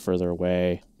tighter or further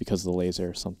away because of the laser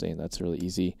or something, that's really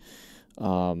easy.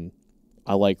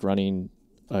 I like running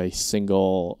a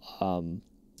single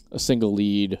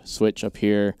lead switch up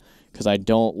here, because I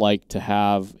don't like to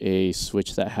have a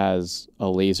switch that has a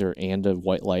laser and a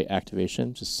white light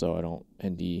activation, just so I don't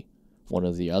ND one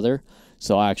or the other.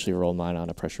 So I actually roll mine on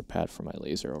a pressure pad for my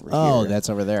laser over here. Oh, that's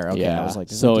over there. Okay. Yeah. I was like,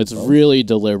 so it's really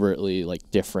deliberately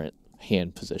like different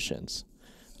hand positions,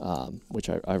 which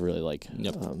I really like.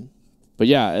 Yep. But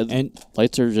yeah, and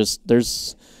lights are just,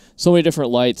 there's so many different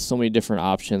lights, so many different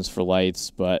options for lights.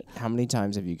 But how many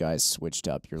times have you guys switched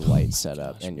up your light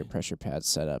setup and your pressure pad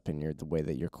setup and the way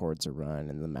that your cords are run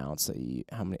and the mounts that you?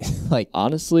 How many? Like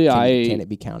honestly, can it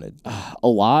be counted? A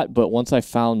lot. But once I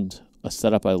found a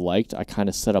setup I liked, I kind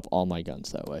of set up all my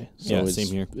guns that way. So yeah, same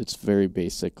here. It's very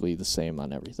basically the same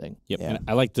on everything. Yep. Yeah. And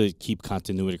I like to keep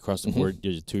continuity across the board.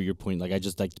 To your point, like I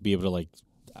just like to be able to like,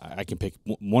 I can pick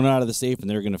one out of the safe and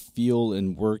they're going to feel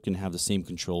and work and have the same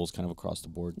controls kind of across the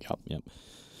board. Yep.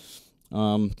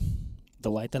 The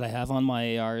light that I have on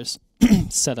my AR is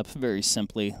set up very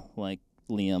simply, like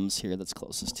Liam's here that's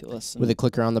closest to us. With a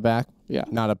clicker on the back? Yeah.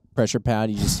 Not a pressure pad,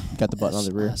 you just got the button on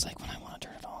the rear? I was like, when I want to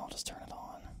turn it on, I'll just turn it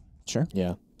on. Sure.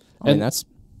 Yeah. I mean, that's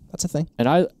a thing. And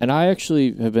I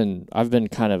actually I've been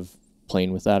kind of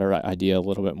playing with that idea a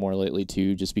little bit more lately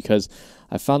too, just because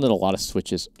I found that a lot of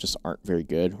switches just aren't very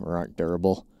good or aren't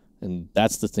durable. And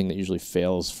that's the thing that usually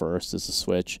fails first is the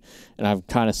switch. And I'm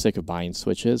kind of sick of buying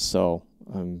switches, so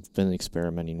I've been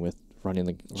experimenting with running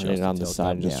it on the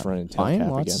side and just running tail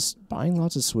cap again. Buying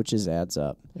lots of switches adds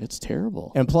up. It's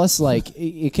terrible. And plus, like,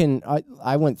 it can.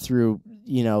 I went through,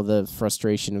 the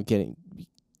frustration of getting,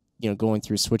 going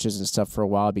through switches and stuff for a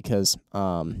while because,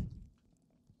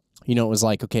 it was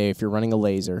like, okay, if you're running a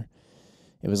laser,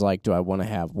 it was like, do I want to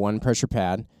have one pressure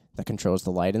pad that controls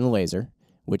the light and the laser,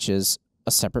 which is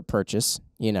a separate purchase,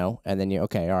 and then all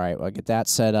right, well, I get that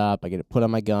set up, I get it put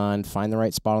on my gun, find the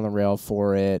right spot on the rail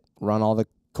for it, run all the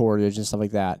cordage and stuff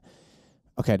like that.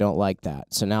 Okay, I don't like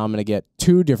that. So now I'm going to get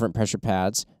 2 different pressure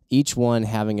pads, each one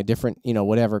having a different,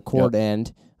 whatever cord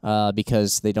end,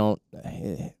 because they don't.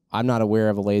 I'm not aware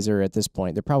of a laser at this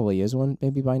point. There probably is one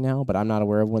maybe by now, but I'm not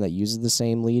aware of one that uses the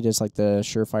same lead as like the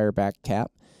Surefire back cap.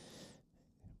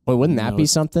 But wouldn't that be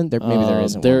something? Maybe there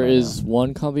isn't. There is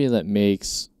one company that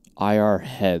makes IR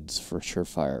heads for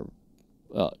Surefire,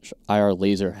 IR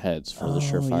laser heads for the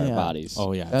Surefire bodies.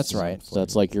 Oh yeah, that's right. So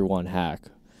that's like your one hack.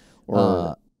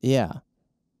 Or yeah.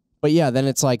 But yeah, then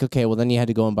it's like, okay, well, then you had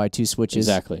to go and buy 2 switches.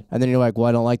 Exactly. And then you're like, well,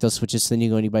 I don't like those switches. So then you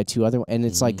go and you buy 2 other ones. And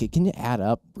it's like, it can add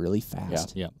up really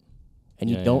fast. Yeah. And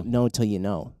you don't know till you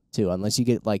know, too, unless you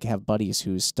get have buddies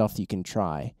whose stuff you can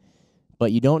try.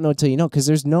 But you don't know till you know, because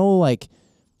there's no I'd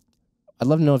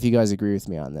love to know if you guys agree with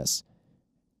me on this.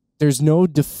 There's no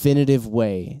definitive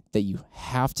way that you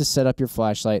have to set up your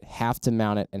flashlight, have to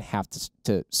mount it, and have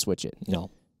to switch it.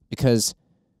 No. Because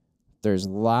there's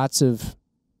lots of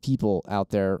people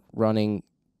out there running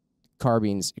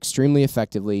carbines extremely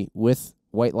effectively with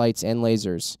white lights and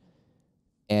lasers,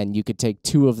 and you could take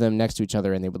 2 of them next to each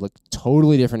other and they would look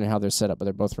totally different in how they're set up, but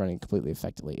they're both running completely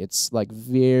effectively. It's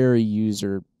very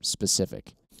user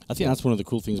specific. I think that's one of the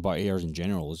cool things about ARs in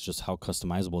general is just how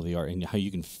customizable they are and how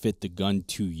you can fit the gun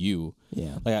to you.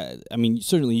 Yeah. I mean,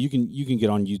 certainly you can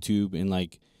get on YouTube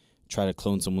and try to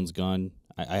clone someone's gun.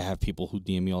 I have people who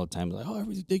DM me all the time like, "Oh, I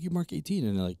really dig your Mark 18,"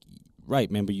 and they're like, right,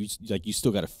 man, but you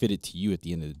still got to fit it to you at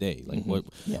the end of the day.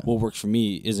 What works for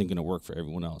me isn't going to work for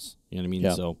everyone else. You know what I mean?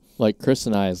 Yeah. So like Chris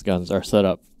and I's guns are set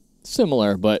up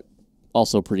similar, but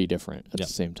also pretty different at the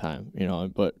same time.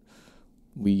 But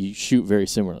we shoot very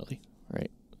similarly,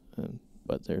 right?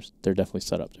 But they're definitely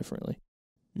set up differently.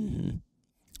 Mm-hmm.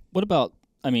 What about,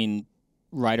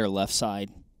 right or left side?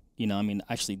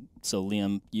 Actually, so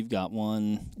Liam, you've got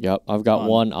one. Yep, I've got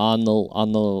one on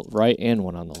the right and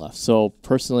one on the left. So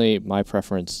personally, my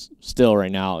preference still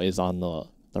right now is on the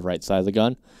right side of the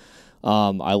gun.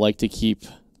 I like to keep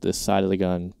this side of the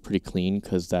gun pretty clean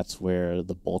because that's where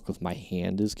the bulk of my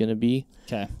hand is going to be.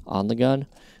 Okay. On the gun.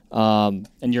 And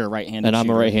you're a right-handed shooter. And I'm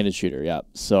a right-handed shooter, yeah.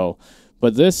 So,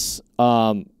 but this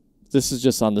is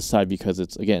just on the side because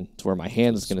it's where my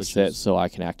hand is going to sit, so I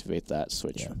can activate that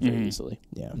switch very easily.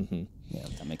 Yeah. Mm-hmm. Yeah,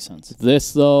 that makes sense.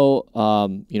 This, though,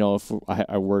 if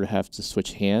I were to have to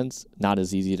switch hands, not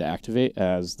as easy to activate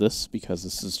as this because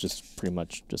this is just pretty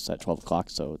much just at 12 o'clock,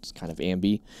 so it's kind of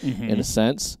ambi in a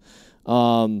sense.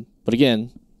 But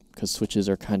again, because switches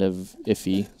are kind of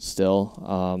iffy still,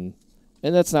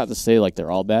 and that's not to say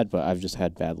they're all bad, but I've just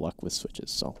had bad luck with switches,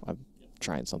 so I'm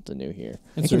trying something new here.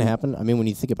 It can happen. I mean, when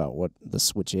you think about what the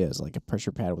switch is, like a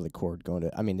pressure pad with a cord going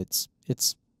to,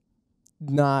 it's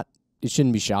not. It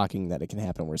shouldn't be shocking that it can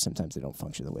happen where sometimes they don't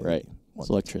function the way right. It's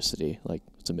electricity,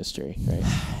 it's a mystery, right?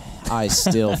 I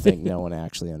still think no one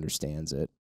actually understands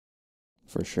it.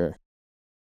 For sure.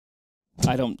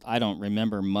 I don't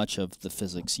remember much of the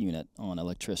physics unit on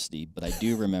electricity, but I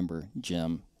do remember,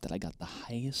 Jim, that I got the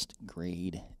highest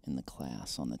grade in the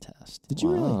class on the test. Did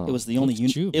you really? It was the only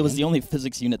it was the only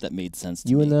physics unit that made sense to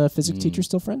me. You and the physics teacher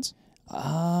still friends?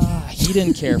 He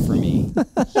didn't care for me.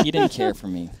 He didn't care for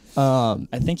me.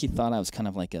 I think he thought I was kind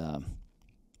of like a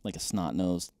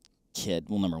snot-nosed kid.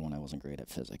 Well, number one, I wasn't great at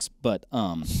physics, but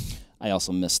I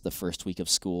also missed the first week of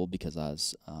school because I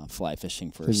was fly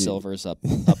fishing for silvers up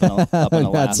in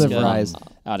Alaska,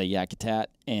 out of Yakutat,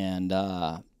 and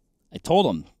I told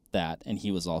him that, and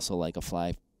he was also like a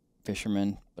fly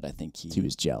fisherman, but I think he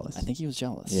was jealous. I think he was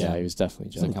jealous. Yeah, he was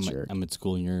definitely jealous. I'm at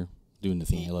school and you're doing the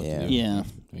thing I love to do. Yeah.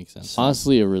 Makes sense.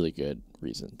 Honestly, a really good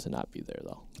reason to not be there,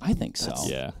 though. I think so.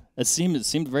 Yeah. It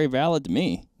seemed very valid to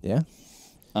me. Yeah.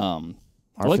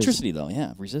 Electricity, though,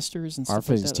 resistors and stuff our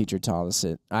physics like that. teacher taught us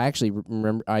it. I actually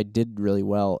remember I did really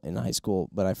well in high school,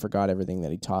 but I forgot everything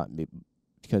that he taught me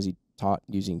because he taught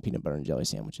using peanut butter and jelly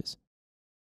sandwiches.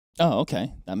 Oh,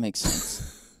 okay. That makes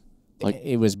sense.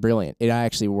 It was brilliant. It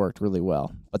actually worked really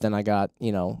well. But then I got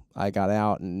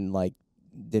out and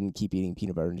didn't keep eating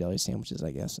peanut butter and jelly sandwiches,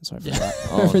 I guess, and so I forgot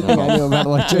everything I knew about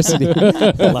electricity.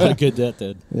 A lot of good that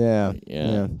did. Yeah.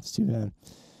 It's too bad.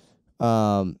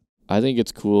 I think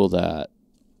it's cool that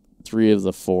 3 of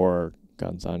the 4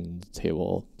 guns on the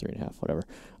table, 3.5, whatever,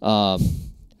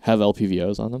 have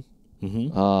LPVOs on them.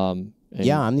 Mm-hmm.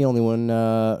 I'm the only one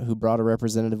who brought a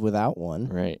representative without one.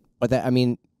 Right. But that,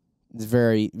 it's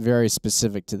very, very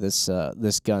specific to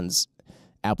this gun's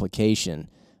application.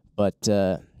 But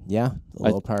the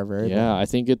low power variable. Yeah,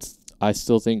 I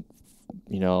still think,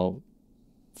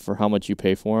 for how much you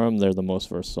pay for them, they're the most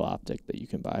versatile optic that you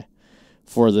can buy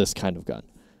for this kind of gun.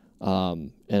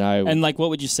 And like, what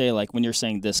would you say, like, when you're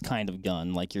saying this kind of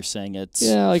gun? Like, you're saying it's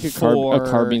like a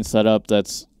carbine setup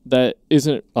that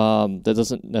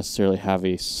doesn't necessarily have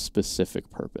a specific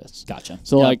purpose. Gotcha.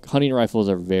 So like hunting rifles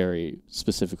are very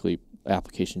specifically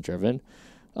application driven,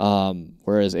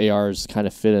 whereas ARs kind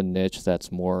of fit a niche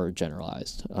that's more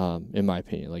generalized. In my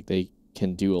opinion, like they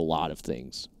can do a lot of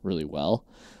things really well,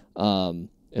 and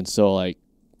so like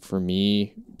for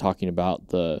me, talking about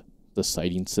the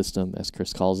sighting system, as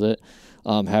Chris calls it,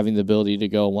 having the ability to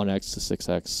go 1x to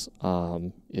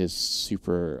 6x is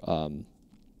super.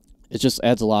 It just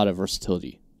adds a lot of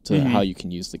versatility to how you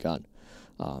can use the gun.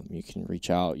 You can reach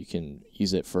out, you can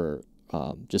use it for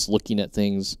just looking at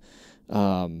things,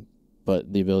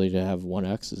 but the ability to have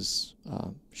 1x is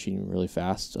shooting really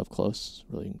fast up close,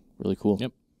 really cool.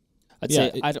 Yep. I'd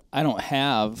say I don't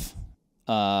have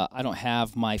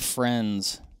my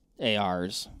friend's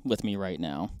ARs with me right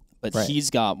now, but he's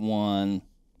got one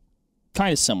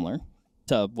kind of similar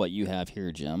to what you have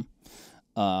here, Jim.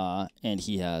 And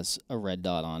he has a red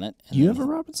dot on it. Do you have a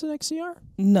Robinson XCR?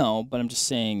 No, but I'm just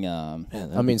saying.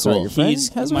 Sorry, your friend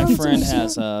has my a friend Robinson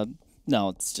has XCR? no.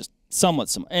 It's just somewhat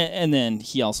similar, and then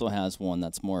he also has one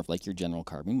that's more of like your general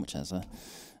carbine, which has a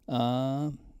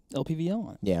LPVO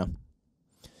on it. Yeah.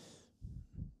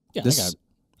 Yeah,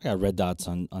 I got red dots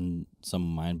on some of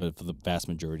mine, but for the vast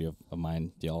majority of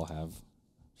mine, they all have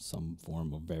some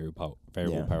form of variable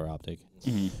power optic.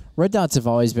 Mm-hmm. Red dots have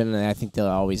always been, and I think they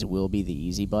always will be, the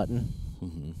easy button.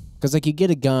 Because like you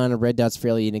get a gun, a red dot's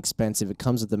fairly inexpensive. It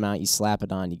comes with the mount. You slap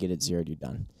it on, you get it zeroed, you're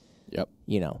done. Yep.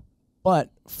 You know, but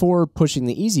for pushing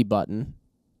the easy button,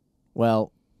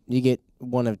 well, you get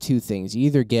one of two things. You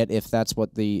either get, if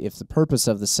the purpose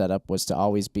of the setup was to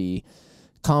always be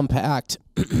compact,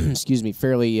 excuse me,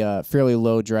 fairly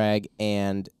low drag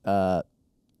and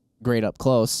great up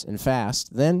close and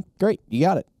fast, then great, you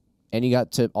got it. And you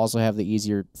got to also have the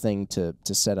easier thing to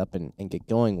set up and get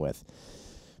going with.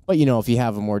 But, you know, if you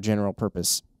have a more general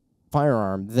purpose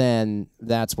firearm, then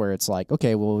that's where it's like,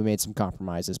 okay, well, we made some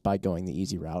compromises by going the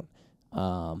easy route.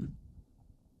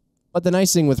 But the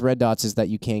nice thing with red dots is that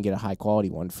you can get a high-quality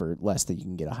one for less than you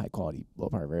can get a high-quality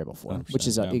low-power variable for, which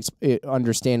is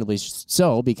understandably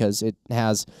so because it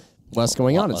has less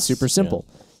going on. It's super simple.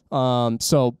 Yeah.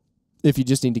 So if you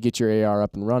just need to get your AR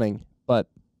up and running. But,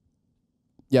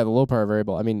 yeah, the low-power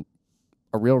variable, I mean,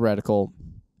 a real reticle,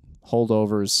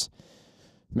 holdovers,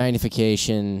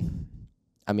 magnification,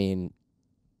 I mean,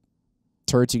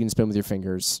 turrets you can spin with your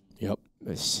fingers. Yep.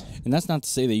 And that's not to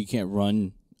say that you can't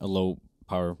run a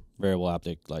low-power variable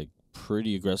optic like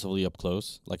pretty aggressively up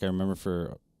close. Like I remember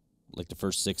for like the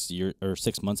first 6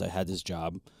 months I had this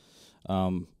job,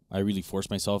 I really forced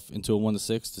myself into a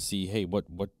 1-6 to see, hey, what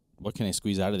can I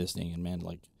squeeze out of this thing? And man,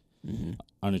 like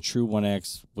on a true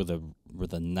 1X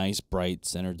with a nice bright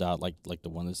center dot like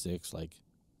the 1-6, like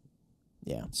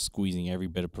squeezing every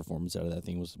bit of performance out of that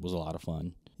thing was a lot of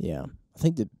fun. Yeah, I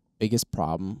think the biggest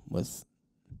problem with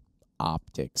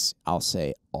optics, I'll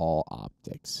say all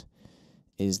optics,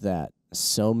 is that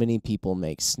so many people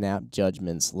make snap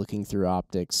judgments looking through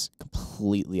optics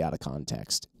completely out of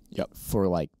context. For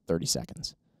like 30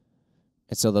 seconds.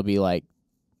 And so they'll be like,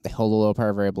 they hold a low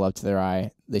power variable up to their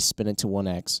eye, they spin it to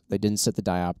 1x, they didn't set the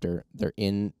diopter, they're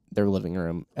in their living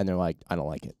room, and they're like, I don't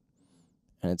like it.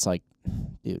 And it's like,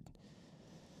 dude,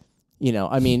 you know,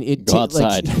 I mean, go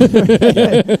outside.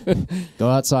 Go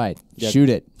outside. Yeah, shoot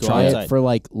it. Try outside. It for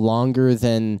like longer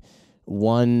than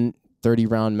one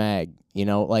 30-round mag. You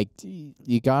know, like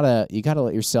you gotta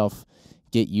let yourself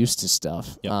get used to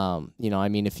stuff. Yep. You know, I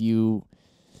mean, if you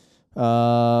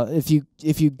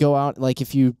go out, like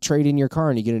if you trade in your car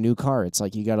and you get a new car, it's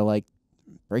like you gotta like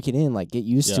break it in, like get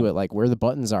used to it, like where the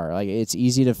buttons are. Like it's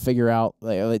easy to figure out.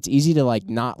 Like, it's easy to like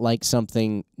not like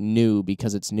something new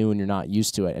because it's new and you're not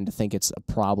used to it, and to think it's a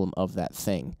problem of that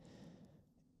thing.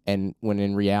 And when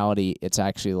in reality, it's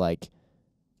actually like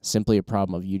simply a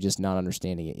problem of you just not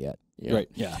understanding it yet. Yeah. Right.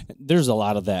 Yeah. There's a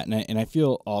lot of that, and I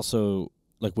feel also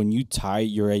like when you tie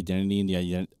your identity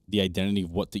and the identity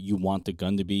of what you want the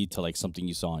gun to be to like something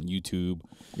you saw on YouTube,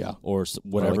 or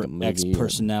whatever, or like X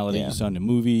personality you saw in a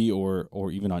movie,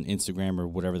 or even on Instagram or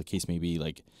whatever the case may be.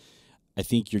 Like, I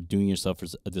think you're doing yourself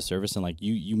a disservice. And like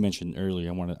you mentioned earlier,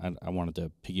 I wanted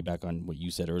to piggyback on what you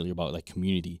said earlier about like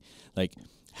community, like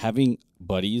having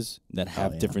buddies that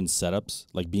have different setups,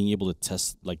 like being able to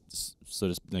test, like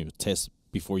so to test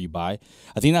before you buy.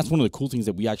 I think that's one of the cool things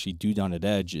that we actually do down at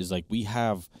Edge is like we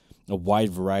have a wide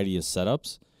variety of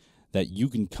setups that you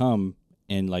can come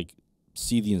and like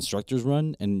see the instructors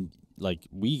run, and like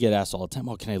we get asked all the time,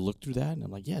 oh, can I look through that? And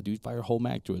I'm like, yeah, dude, fire a whole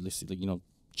mag through it. Let's see, like,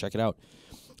 check it out.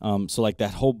 So like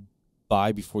that whole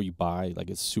buy before you buy, like,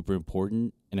 it's super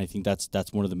important. And I think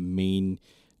that's one of the main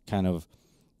kind of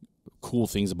cool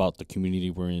things about the community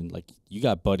we're in. Like, you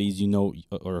got buddies, you know,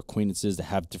 or acquaintances that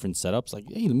have different setups. Like,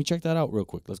 hey, let me check that out real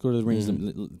quick. Let's go to the range.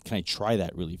 Can I try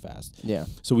that really fast? Yeah.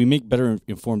 So we make better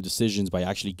informed decisions by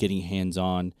actually getting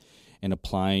hands-on and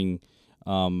applying,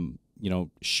 you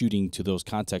know, shooting to those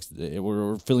contexts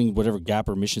or filling whatever gap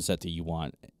or mission set that you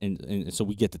want. And so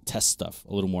we get to test stuff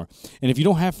a little more. And if you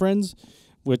don't have friends,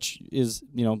 which is,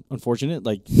 you know, unfortunate,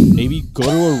 like, maybe go to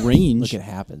a range. Look, it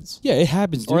happens. Yeah, it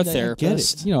happens. Or dude. a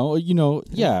therapist. Get it. You know,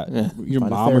 yeah. Your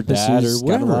Find a mom or therapist dad or who's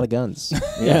whatever. got a lot of guns.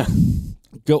 Yeah.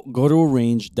 Go to a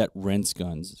range that rents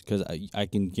guns, because I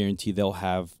can guarantee they'll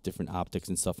have different optics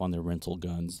and stuff on their rental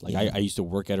guns. Like, I used to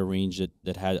work at a range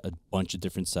that had a bunch of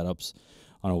different setups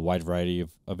on a wide variety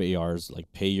of ARs. Like,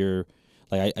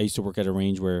 I used to work at a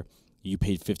range where you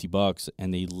paid $50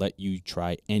 and they let you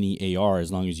try any AR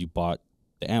as long as you bought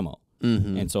the ammo.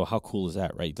 Mm-hmm. And so how cool is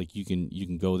that, right? Like, you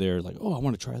can go there, like, oh, I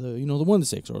want to try the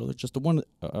 1-6 or just the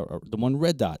one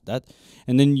red dot, that,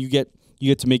 and then you get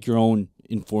to make your own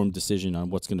informed decision on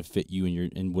what's going to fit you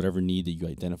and whatever need that you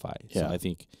identify. Yeah. So I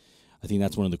think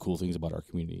that's one of the cool things about our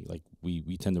community. Like,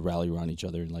 we tend to rally around each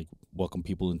other and, like, welcome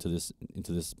people into this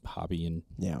hobby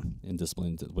and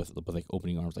discipline with like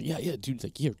opening arms. Like, yeah, dude,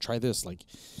 like, here, try this. Like,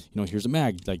 here's a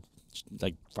mag.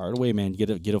 Like fire it away, man. Get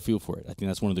a feel for it. I think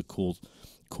that's one of the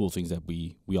cool things that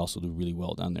we also do really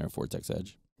well down there at Vortex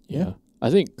Edge. Yeah. I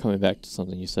think coming back to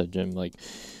something you said, Jim, like,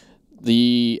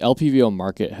 the LPVO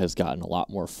market has gotten a lot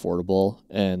more affordable,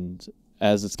 and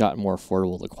as it's gotten more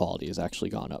affordable, the quality has actually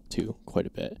gone up too quite a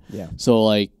bit. Yeah. So,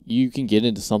 like, you can get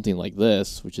into something like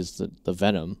this, which is the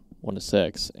Venom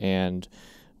 1-6, and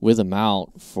with a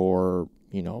mount for,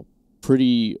 a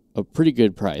pretty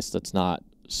good price that's not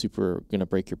super going to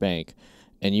break your bank,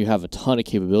 and you have a ton of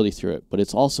capability through it, but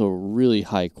it's also a really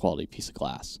high quality piece of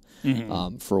glass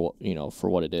for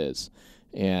what it is.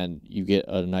 And you get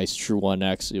a nice true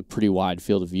 1X, a pretty wide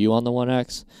field of view on the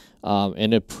 1X,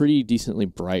 and a pretty decently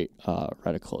bright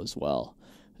reticle as well.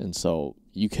 And so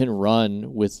you can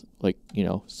run with, like,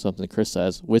 something Chris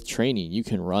says, with training, you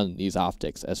can run these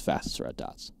optics as fast as red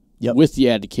dots with the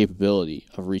added capability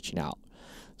of reaching out.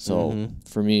 So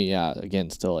for me, again,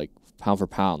 still, like, pound for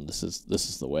pound, this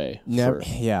is the way.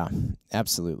 Yeah,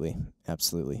 absolutely.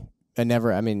 I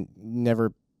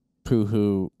never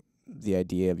poo-hoo the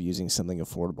idea of using something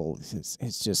affordable.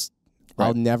 It's just, right.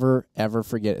 I'll never, ever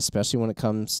forget, especially when it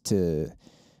comes to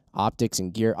optics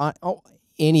and gear.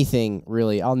 Anything,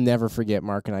 really. I'll never forget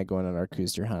Mark and I going on our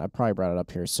coos deer hunt. I probably brought it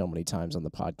up here so many times on the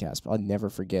podcast, but I'll never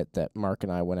forget that Mark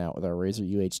and I went out with our Razor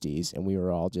UHDs, and we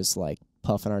were all just, like,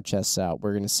 puffing our chests out.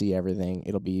 We're going to see everything.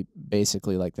 It'll be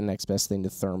basically like the next best thing to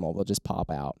thermal. They'll just pop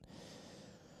out.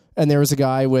 And there was a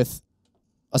guy with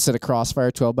a set of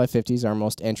Crossfire 12x50s, our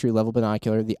most entry-level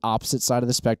binocular, the opposite side of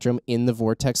the spectrum in the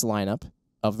Vortex lineup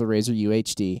of the Razor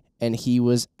UHD, and he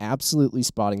was absolutely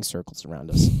spotting circles around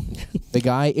us.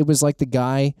 It was like the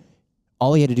guy,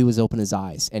 all he had to do was open his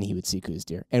eyes, and he would see coos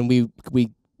deer. And we'd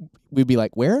be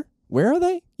like, where are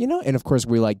they? And of course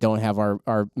we, like, don't have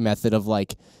our method of,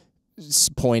 like,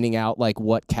 pointing out, like,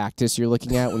 what cactus you're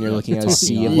looking at when you're looking at a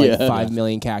sea of, like, 5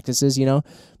 million cactuses,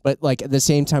 But, like, at the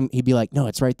same time, he'd be like, no,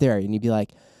 it's right there. And you'd be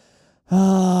like,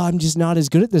 oh, I'm just not as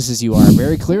good at this as you are,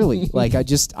 very clearly. Like,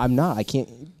 I'm not. I can't.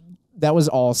 That was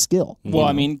all skill. Well,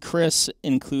 I mean, Chris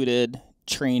included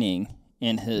training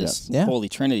in his Holy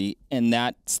Trinity, and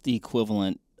that's the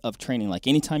equivalent of training. Like,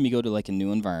 anytime you go to, like, a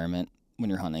new environment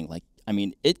when you're hunting, like, I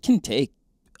mean, it can take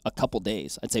a couple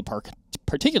days, I'd say,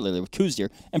 particularly with coos deer,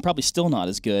 and probably still not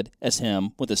as good as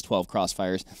him with his 12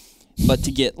 Crossfires, but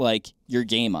to get, like, your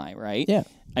game eye, right? Yeah.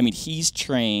 I mean, he's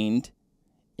trained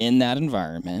in that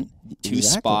environment to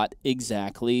spot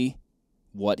exactly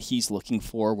what he's looking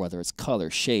for, whether it's color,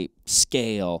 shape,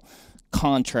 scale,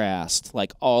 contrast,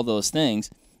 like, all those things.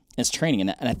 It's training,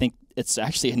 and I think it's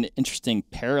actually an interesting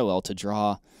parallel to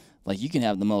draw. Like, you can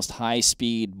have the most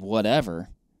high-speed whatever,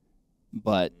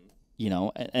 but,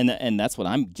 and that's what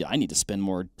I need to spend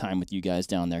more time with you guys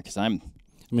down there, because I'm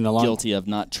guilty of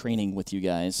not training with you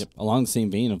guys. Yep, along the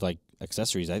same vein of, like,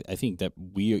 accessories, I think that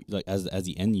we, like, as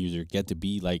the end user, get to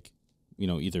be, like,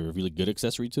 either a really good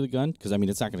accessory to the gun, because, I mean,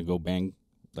 it's not going to go bang,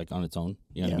 like, on its own.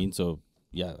 You know what I mean? So,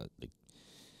 yeah, like, I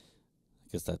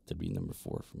guess that'd be number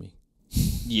 4 for me.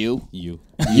 You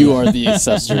are the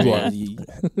accessory. You are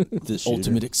the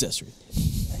ultimate accessory.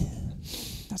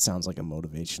 That sounds like a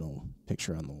motivational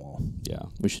picture on the wall. Yeah.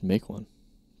 We should make one.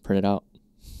 Print it out.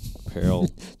 apparel.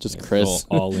 Just go Chris,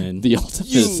 all in. the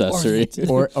ultimate accessory.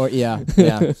 or yeah.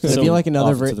 It'd So, be like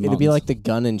another. off to the It'd be mountains. like the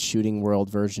gun and shooting world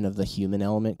version of the Human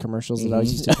Element commercials that I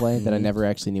always used to play. That I never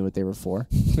actually knew what they were for.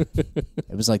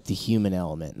 It was like the Human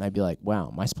Element, and I'd be like, "Wow,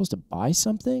 am I supposed to buy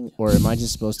something, or am I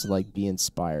just supposed to like be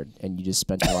inspired?" And you just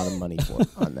spent a lot of money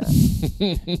on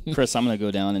that. Chris, I'm gonna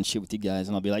go down and shoot with you guys,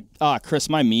 and I'll be like, Chris,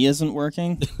 my me isn't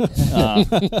working.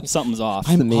 Something's off.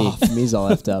 The me's all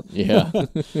effed up. Yeah.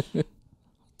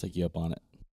 Take you up on it.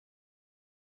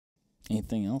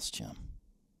 Anything else, Jim?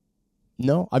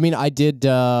 No, I mean I did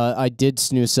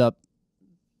snooze up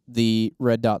the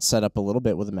red dot setup a little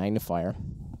bit with a magnifier.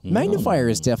 Magnifier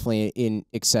is definitely in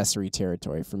accessory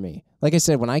territory for me. Like I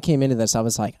said, when I came into this, I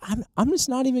was like, I'm just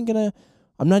not even gonna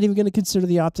consider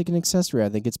the optic an accessory. I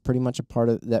think it's pretty much a part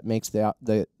of that makes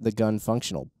the gun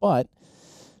functional. But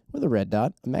with a red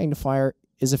dot, a magnifier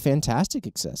is a fantastic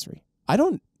accessory.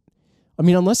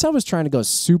 Unless I was trying to go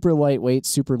super lightweight,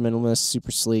 super minimalist,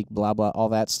 super sleek, blah blah, all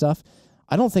that stuff,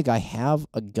 I don't think I have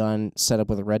a gun set up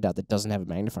with a red dot that doesn't have a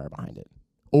magnifier behind it.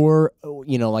 Or,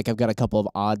 like I've got a couple of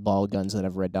oddball guns that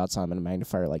have red dots on them, and a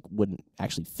magnifier like wouldn't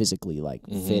actually physically like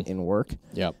fit and work.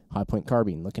 Yep. High point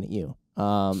carbine, looking at you.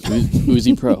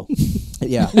 Uzi Pro.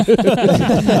 Yeah.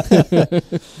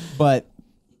 but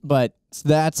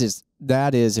that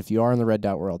is if you are in the red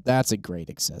dot world, that's a great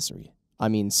accessory. I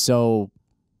mean, so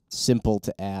simple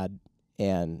to add,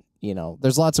 and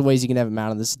there's lots of ways you can have it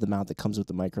mounted. This is the mount that comes with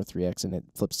the Micro 3X, and it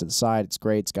flips to the side. It's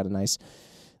great. It's got a nice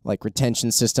like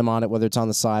retention system on it, whether it's on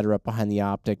the side or up behind the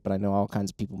optic. But I know all kinds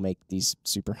of people make these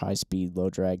super high speed, low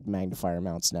drag magnifier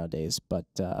mounts nowadays. But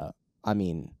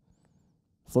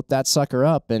flip that sucker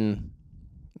up, and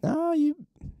now you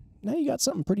got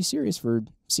something pretty serious for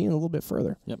seeing a little bit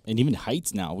further. Yep, and even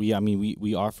heights now. We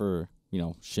offer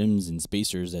shims and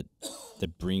spacers that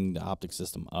bring the optic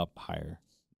system up higher.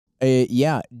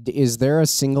 Yeah. Is there a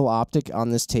single optic on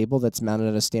this table that's mounted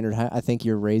at a standard height? I think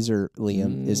your Razor,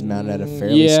 Liam, is mounted at a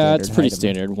fairly standard height. Yeah, it's pretty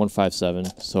standard, 157.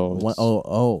 So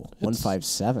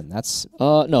 157. That's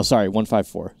no, sorry,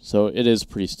 154. So it is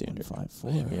pretty standard. 154.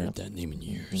 I haven't heard that name in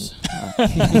years.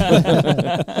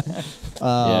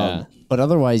 Yeah. But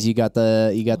otherwise, you got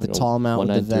the tall mount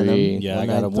with the Venom. Yeah, I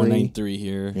got a 193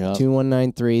 here. Yeah. Two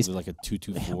 193s. Is it like a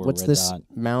 224 What's red this dot?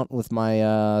 mount with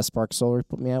my Spark Solar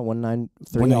put me at?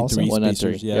 193 also?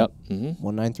 193 spacers, yeah. Yep.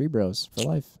 193 bros for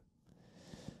life.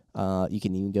 You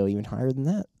can even go even higher than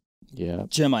that. Yeah.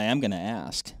 Jim, I am going to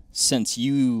ask, since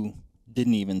you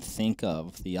didn't even think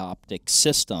of the optic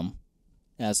system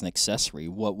as an accessory,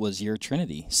 what was your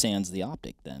Trinity sans the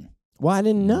optic then? Well, I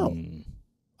didn't know.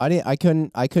 I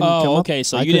couldn't come Oh, up. okay.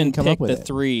 So I you couldn't didn't come pick up with the it.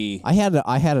 three. I had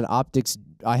an optics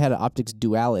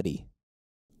duality.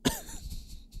 I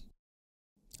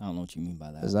don't know what you mean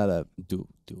by that. Is that a Dual.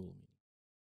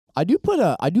 I do put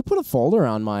a folder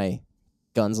on my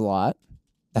guns a lot.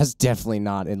 That's definitely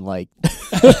not in like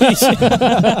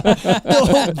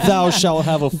Thou shalt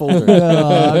have a folder.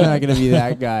 no, I'm not gonna be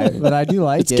that guy. But I do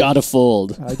like It's it. gotta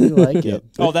fold. I do like it.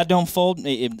 Oh, that don't fold?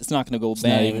 It's not going to go It's not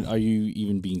bang. even, are you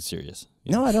even being serious?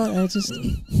 No, I don't. I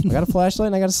got a flashlight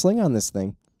and I got a sling on this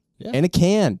thing. Yeah. And a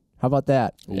can. How about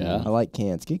that? Yeah. I like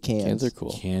cans. Get cans. Cans are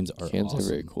cool. Cans are Cans awesome. are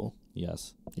very cool.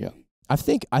 Yes. Yeah. I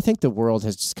think the world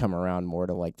has just come around more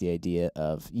to like the idea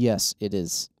of, yes, it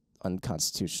is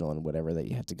unconstitutional and whatever that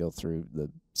you have to go through the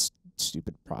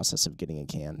stupid process of getting a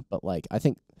can. But like, I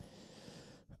think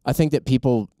that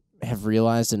people have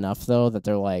realized enough though that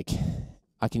they're like,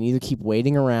 I can either keep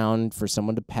waiting around for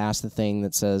someone to pass the thing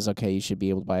that says, okay, you should be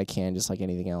able to buy a can just like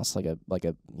anything else, like a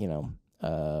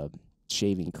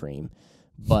shaving cream,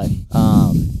 but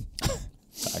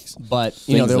Facts. but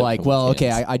Things they're that like, come well, with okay,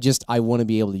 cans. I want to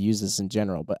be able to use this in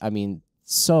general, but I mean,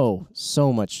 so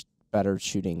much better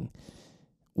shooting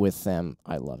with them.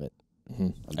 I love it.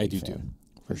 Mhm. I'm a I big do fan. too.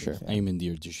 For sure. I am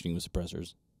endeared to shooting with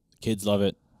suppressors. Kids love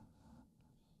it.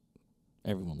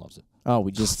 Everyone loves it. Oh, we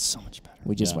It's just so much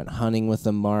better. went hunting with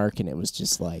them, Mark, and it was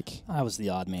just like I was the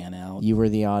odd man out. you were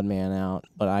the odd man out,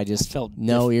 but I just felt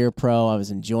no ear pro. I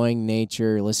was enjoying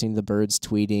nature, listening to the birds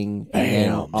tweeting,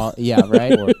 and then yeah,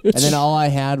 right. And then all I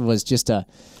had was just a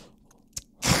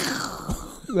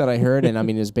that I heard, and I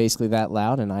mean it was basically that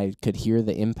loud, and I could hear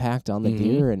the impact on the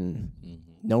deer, and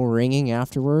no ringing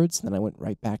afterwards. Then I went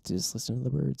right back to just listening to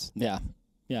the birds. Yeah.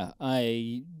 Yeah.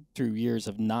 Through years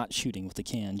of not shooting with the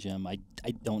can, Jim, I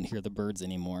don't hear the birds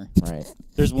anymore. Right.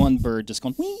 There's one bird just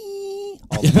going, wee,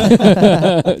 all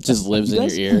the time. It just lives You in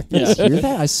guys- your ear. You guys Yeah. hear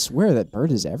that? I swear that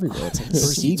bird is everywhere. It's like a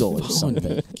seagull or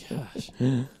something. Gosh.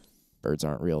 Birds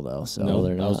aren't real though. So No,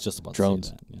 they're I was not. just about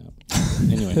Drones. to say that.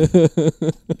 Yeah. Anyway,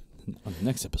 on the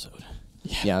next episode.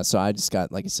 Yeah, so I just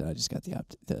got, like I said, I just got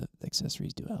the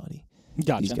accessories duality.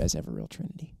 Gotcha. These guys have a real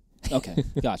Trinity. Okay,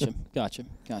 gotcha.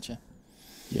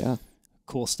 Yeah.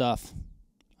 Cool stuff.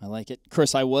 I like it.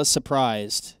 Chris, I was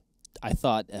surprised. I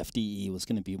thought FDE was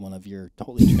going to be one of your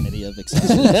holy trinity of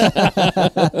accessories.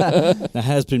 That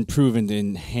has been proven to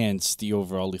enhance the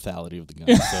overall lethality of the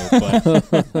gun.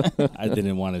 So, but I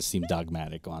didn't want to seem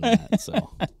dogmatic on that.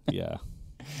 So, yeah.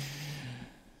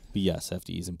 But yes,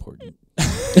 FDE is important. Get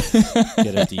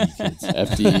FDE, kids.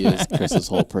 FDE is Chris's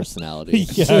whole personality.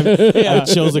 Yeah. I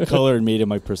chose a color and made it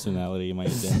my personality, my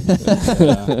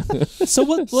identity. So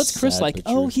what's Chris Sad like? but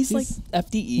Oh, true. he's like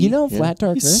FDE. You know, Flat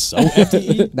Dark Earth? So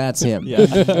FDE. That's him.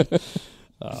 Yeah.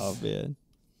 Oh, man.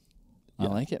 I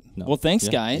like it. No. Well, thanks,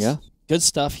 Yeah. guys. Yeah. Good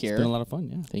stuff here. It's been a lot of fun,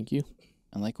 yeah. Thank you.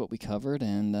 I like what we covered,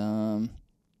 and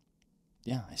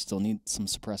yeah, I still need some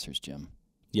suppressors, Jim.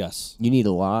 Yes. You need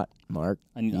a lot, Mark.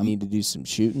 I You need to do some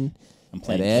shooting. I'm At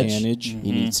playing edge. Canage.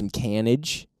 You need some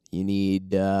cannage. You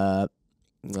need,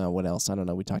 what else? I don't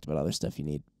know. We talked about other stuff you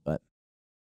need, but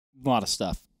a lot of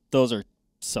stuff. Those are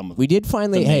some of we did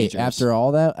finally, The hey, majors. after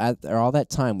all that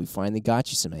time, we finally got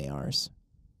you some ARs.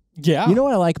 Yeah. You know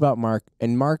what I like about Mark?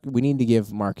 And Mark, we need to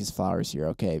give Mark his flowers here,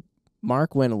 okay?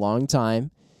 Mark went a long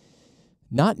time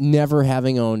not never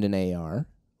having owned an AR.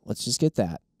 Let's just get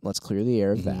that. Let's clear the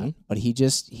air of that. But he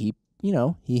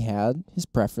had his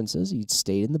preferences. He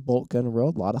stayed in the bolt gun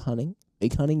world, a lot of hunting,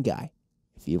 big hunting guy,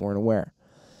 if you weren't aware.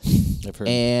 I've heard.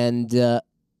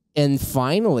 And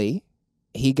finally,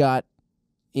 he got,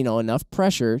 enough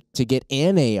pressure to get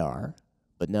an AR,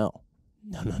 but no.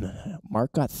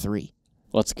 Mark got 3.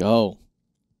 Let's go.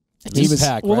 He was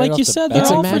packed well, right like off you the said, bat. they're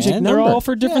That's a all, magic they're number. all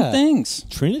for different Yeah. things.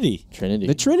 Trinity. Trinity.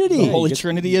 The Trinity. The Yeah, holy you get-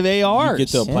 trinity of ARs. You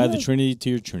get to apply Yeah. the Trinity to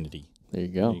your Trinity. There you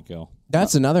There go. you go.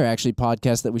 That's another actually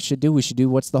podcast that we should do. We should do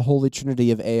what's the holy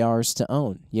trinity of ARs to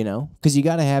own, Because you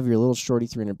got to have your little shorty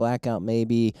 300 blackout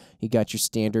maybe. You got your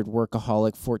standard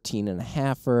workaholic 14 and a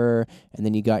halfer. And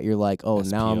then you got your like, oh,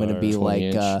 now I'm going to be 20 like,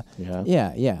 inch.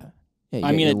 yeah. You I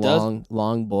got mean, your it does-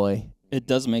 long boy, It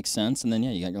does make sense. And then,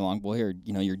 yeah, you got your long boy or,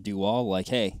 your do-all. Like,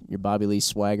 hey, your Bobby Lee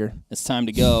swagger. it's time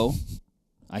to go.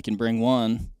 I can bring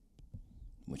one.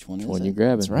 Which one Which is one it? you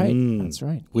grabbing? That's right. Mm. That's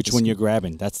right. Which one you're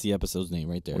grabbing? That's the episode's name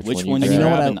right there. Which one one you you And you know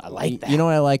what grabbing? I like that. You know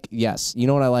what I like? Yes. You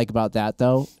know what I like about that,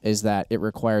 though, is that it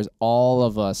requires all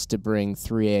of us to bring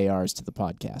 3 ARs to the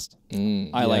podcast.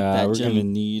 I like that, We're Jim. going to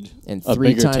need... And A 3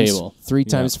 bigger times table. 3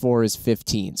 times 4 is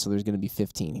 15, so there's going to be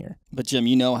 15 here. But Jim,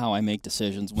 you know how I make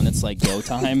decisions when it's like go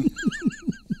time.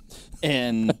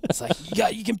 And it's like,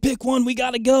 you can pick one, we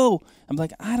gotta go. I'm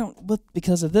like, I don't, but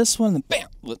because of this one, and bam.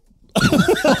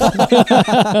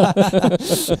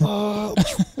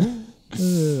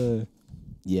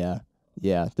 Yeah.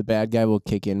 The bad guy will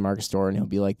kick in Marcus Store, and he'll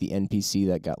be like the NPC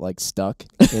that got like stuck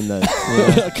in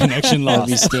the Connection He'll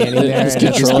be lost. standing there. His and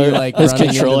he'll just be, controller- like, his running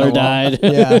into controller the wall. died.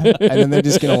 Yeah, and then they're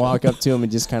just gonna walk up to him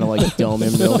and just kind of like dome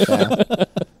him real fast.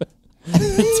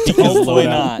 Hopefully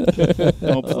not.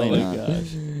 Hopefully not.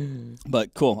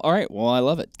 But cool. All right. Well, I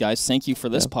love it, guys. Thank you for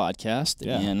this podcast.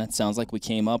 Yeah. And that sounds like we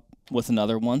came up with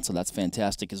another one, so that's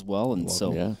fantastic as well. And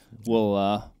so Yeah.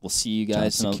 we'll see you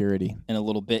guys Job security. in a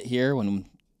little bit here when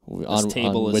On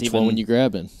table is which even- one when you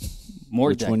grabbing? more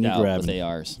Which decked one you out grabbing? with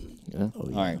ARs. Yeah. Oh,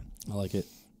 yeah. All right. I like it.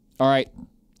 All right.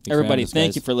 for Everybody, having us, thank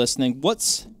guys. you for listening.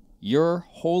 What's your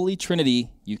holy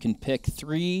trinity? You can pick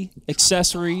 3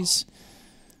 accessories.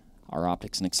 Are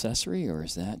optics an accessory, or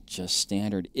is that just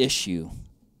standard issue,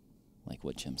 like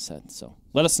what Jim said? So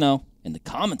let us know in the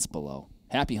comments below.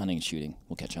 Happy hunting and shooting.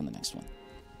 We'll catch you on the next one.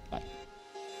 Bye.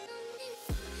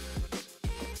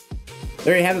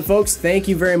 There you have it, folks. Thank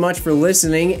you very much for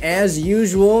listening. As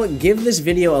usual, give this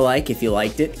video a like if you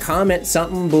liked it, comment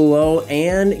something below,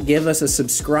 and give us a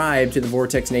subscribe to the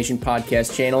Vortex Nation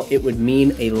podcast channel. It would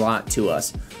mean a lot to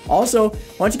us. Also, why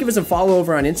don't you give us a follow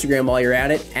over on Instagram while you're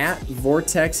at it, at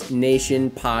Vortex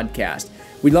Nation Podcast.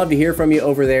 We'd love to hear from you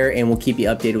over there, and we'll keep you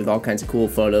updated with all kinds of cool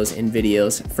photos and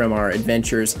videos from our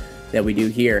adventures that we do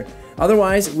here.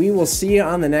 Otherwise, we will see you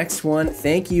on the next one.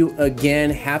 Thank you again.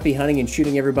 Happy hunting and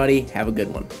shooting, everybody. Have a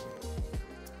good one.